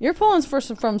 You're pulling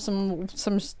from some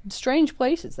strange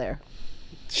places there.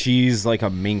 She's like a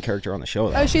main character on the show.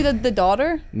 Though. Oh, is she the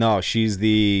daughter? No, she's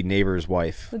the neighbor's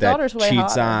wife The that daughter's way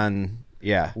cheats hotter. on.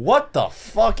 Yeah. What the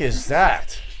fuck is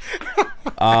that?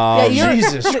 Yeah, you're,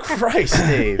 Jesus Christ,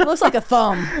 Dave. it looks like a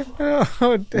thumb.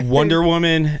 Wonder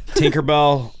Woman,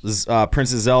 Tinkerbell,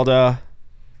 Princess Zelda,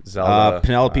 Zelda.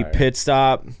 Penelope All right. Pit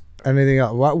Stop. Anything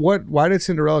else? Why did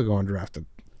Cinderella go undrafted?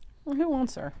 Well, who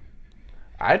wants her?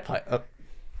 I'd put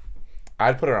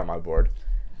her on my board.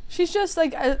 She's just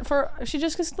like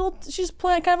she's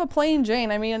playing kind of a plain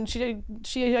Jane. I mean,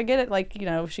 she I get it. Like, you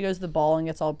know, she goes to the ball and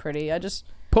gets all pretty. I just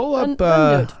Pull up,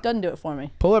 doesn't do it for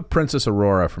me. pull up Princess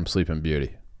Aurora from Sleeping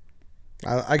Beauty.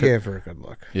 I gave her a good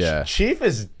look. Yeah, Chief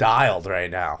is dialed right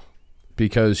now.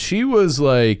 because she was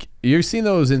like, you've seen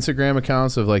those Instagram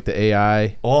accounts of like the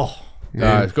AI. Oh,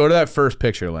 Go to that first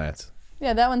picture, Lance.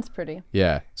 Yeah, that one's pretty.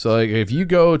 Yeah. So like, if you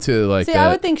go to like, See, I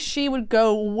would think she would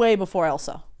go way before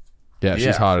Elsa. yeah, she's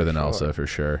Yeah, hotter for than sure. Elsa for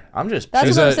sure. I'm just. That's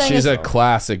She's what I'm a saying she's is- a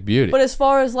classic beauty. But as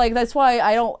far as like, that's why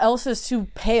I don't. Elsa's too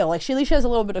pale. Like she at least has a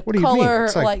little bit of What do you mean? color.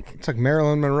 It's like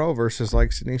Marilyn Monroe versus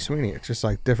like Sydney Sweeney. It's just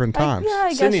like different times. yeah, I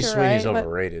guess Sydney you're Sweeney's right. But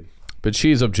overrated. But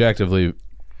she's objectively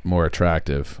more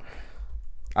attractive.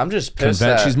 I'm just pissed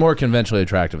that She's more conventionally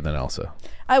attractive than Elsa.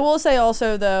 I will say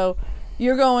also though,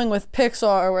 you're going with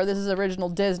Pixar where this is original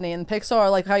Disney, and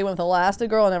Pixar like how you went with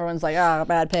Elastigirl and everyone's like,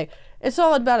 bad pick. It's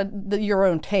all about your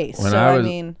own taste. When so I was, I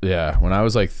mean, when I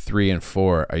was like 3 and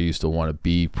 4, I used to want to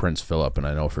be Prince Philip, and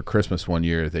I know for Christmas one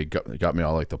year they got me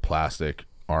all like the plastic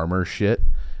armor shit,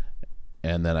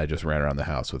 and then I just ran around the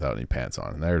house without any pants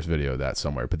on. And there's video of that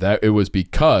somewhere, but it was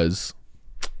because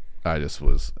I just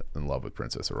was in love with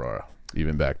Princess Aurora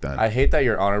even back then. I hate that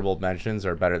your honorable mentions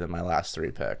are better than my last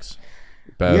 3 picks.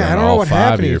 Better Yeah, I than don't know all what 5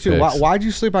 happened of to you your too. picks. Why'd you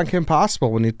sleep on Kim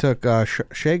Possible when you took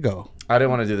Shago? I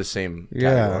didn't want to do the same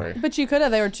Yeah. category. but you could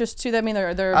have. They were just two. I mean,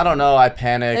 they're. I don't know. I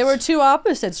panicked. They were two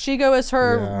opposites. Shigo is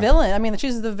her Yeah. villain. I mean,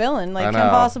 she's the villain. Like I Kim know.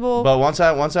 Possible. But once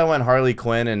I went Harley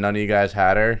Quinn and none of you guys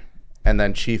had her, and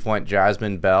then Chief went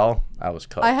Jasmine Bell, I was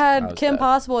cooked. I had was Kim dead.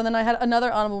 Possible, and then I had another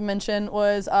honorable mention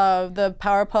was the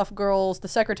Powerpuff Girls, the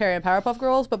secretary of Powerpuff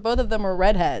Girls, but both of them were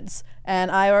redheads,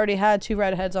 and I already had 2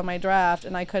 redheads on my draft,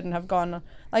 and I couldn't have gone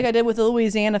like I did with the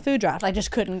Louisiana food draft. I just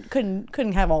couldn't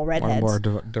have all One redheads.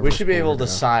 more We should be able to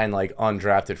diverse sign like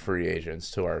undrafted free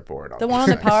agents to our board. The one on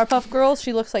the Powerpuff Girls,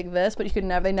 she looks like this, but you could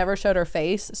never. They never showed her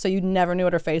face, so you never knew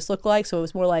what her face looked like. So it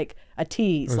was more like a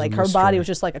tease. was Like a her mystery. body was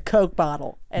just like a Coke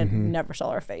bottle, and never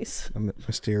saw her face.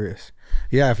 mysterious.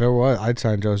 Yeah, if it was, I'd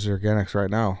sign Josie Organics right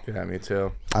now. Yeah, me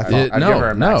too. I thought- I'd give her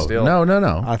a max deal. No.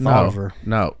 I thought of her.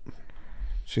 No.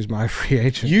 She's my free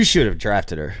agent. You should have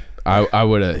drafted her. I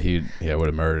would have. I would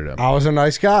have murdered him. I was a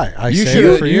nice guy. I You saved should it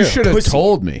have. for You should have Pussy.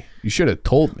 told me. You should have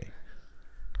told me.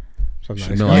 So nice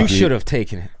Should've guy. been You like, should have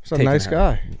taken it. He's a taken nice her.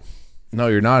 guy. No,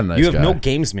 you're not a nice You have guy. no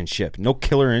gamesmanship, no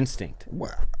killer instinct.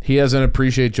 Well, He doesn't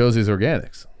appreciate Josie's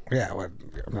Organics. yeah, well,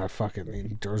 I'm not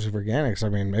fucking Josie Organics. I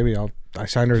mean, maybe I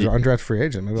signed her as an undrafted free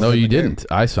agent. Maybe I'll No, win you the game. didn't.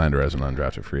 I signed her as an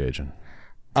undrafted free agent.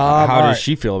 How all does right.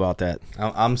 she feel about that?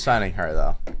 I'm signing her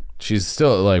though. She's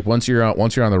still like once you're on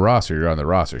the roster, you're on the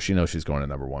roster. She knows she's going to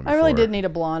number 1. I really before. did need a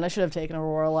blonde. I should have taken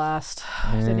Aurora last.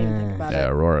 Didn't even think about Yeah, it.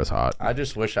 Aurora's hot. I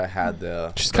just wish I had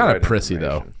the. She's the kinda right prissy,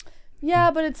 though. information.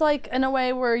 Yeah, but it's like in a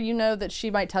way where you know that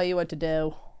she might tell you what to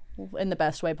do in the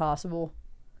best way possible.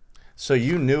 So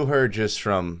you knew her just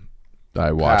from.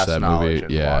 I watched Past that knowledge movie.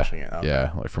 and Yeah, watching it, okay.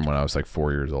 yeah, like from when I was like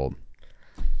 4 years old.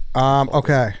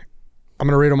 Okay. I'm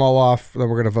gonna read them all off. Then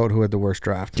we're gonna vote who had the worst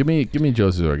draft. Give me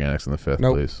Josie's Organics in the 5th,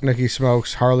 Nope. please. Nicky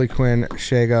Smokes, Harley Quinn,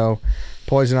 Shago,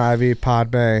 Poison Ivy, Pod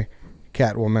Bay,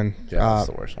 Catwoman, Yeah, that's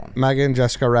the worst one. Megan,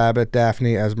 Jessica Rabbit,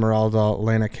 Daphne, Esmeralda,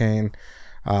 Lena Kane,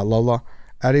 Lola,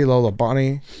 Eddie, Lola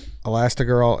Bunny,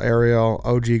 Elastigirl, Ariel,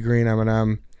 OG Green,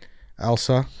 Eminem,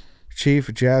 Elsa,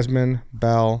 Chief, Jasmine,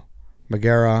 Belle,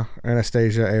 Megara,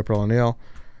 Anastasia, April O'Neil,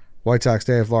 White Sox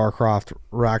Dave, Laura Croft,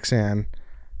 Roxanne,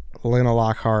 Lena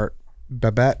Lockhart,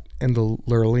 Babette, and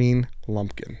Lurleen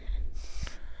Lumpkin.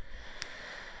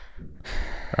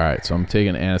 All right, so I'm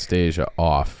taking Anastasia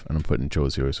off, and I'm putting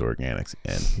Josie's Organics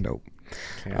in. Nope.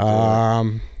 Can't do it.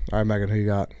 All right, Megan, who you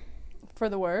got? For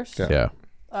the worst. Yeah.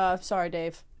 Yeah. Sorry,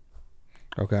 Dave.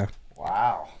 Okay.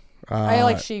 Wow. I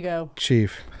like Shigo.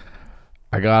 Chief,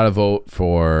 I gotta vote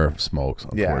for Smokes.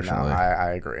 Yeah, no, Unfortunately,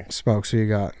 I agree. Smokes, who you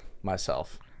got?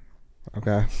 Myself.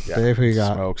 Okay. Yeah. Dave, who you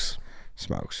got? Smokes.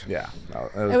 Smokes. Yeah. No,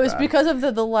 It was bad. because of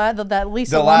that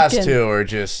Lisa the last Lumpkin. 2 are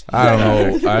just. I don't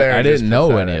know. They're I just didn't know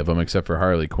pathetic. any of them except for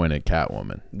Harley Quinn and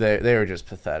Catwoman. They were just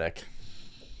pathetic.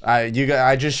 I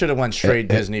just should have went straight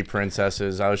Disney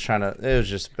princesses. I was trying to. It was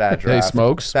just bad Hey, draft.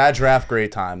 Smokes. Bad draft,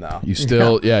 great time though. You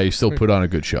still, you still put on a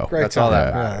good show. Great That's all time.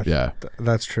 that matters. Yeah.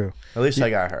 That's true. At least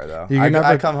I got her though. You can never-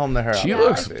 I come home to her. She I'll be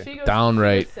looks happy.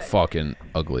 downright fucking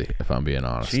ugly. If I'm being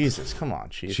honest, Jesus, come on,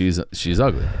 Chief. she's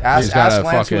ugly. Ask, She's got ask a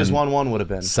Lance who his fucking 1-1 would have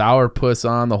been. sour puss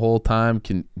on the whole time.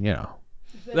 Can you know?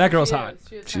 That girl's hot.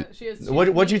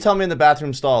 What'd you tell me in the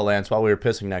bathroom stall, Lance, while we were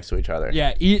pissing next to each other?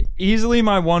 Yeah, easily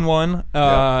my 1-1.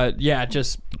 Yeah,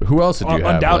 just Who else did you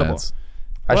have? Undoubtable. Lance?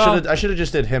 I should have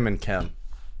just did him and Kim.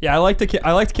 yeah. I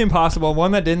liked Kim Possible.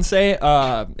 One that didn't say.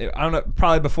 I don't know.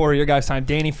 Probably before your guys' time.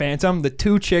 Danny Phantom. The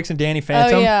 2 chicks in Danny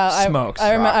Phantom. Oh yeah, Smokes.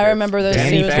 I remember those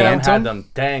Danny two. as Phantom well. had them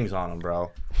dangs on them,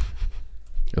 bro.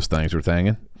 Those things were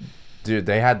thanging. Dude,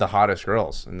 they had the hottest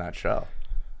girls in that show.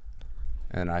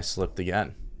 And I slipped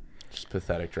again. Just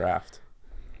pathetic draft.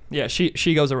 Yeah,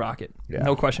 she goes a rocket. Yeah.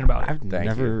 No question about it. I've Thank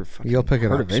never fucking You'll pick it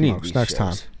heard up, of any of Smokes, these next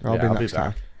time. shows. I'll Yeah, be I'll next be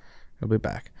time. back. He'll be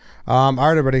back. All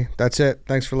right, everybody. That's it.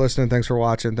 Thanks for listening. Thanks for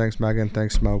watching. Thanks, Megan.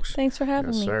 Thanks, Smokes. Thanks for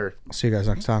having Yes, me. sir. See you guys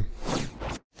next time.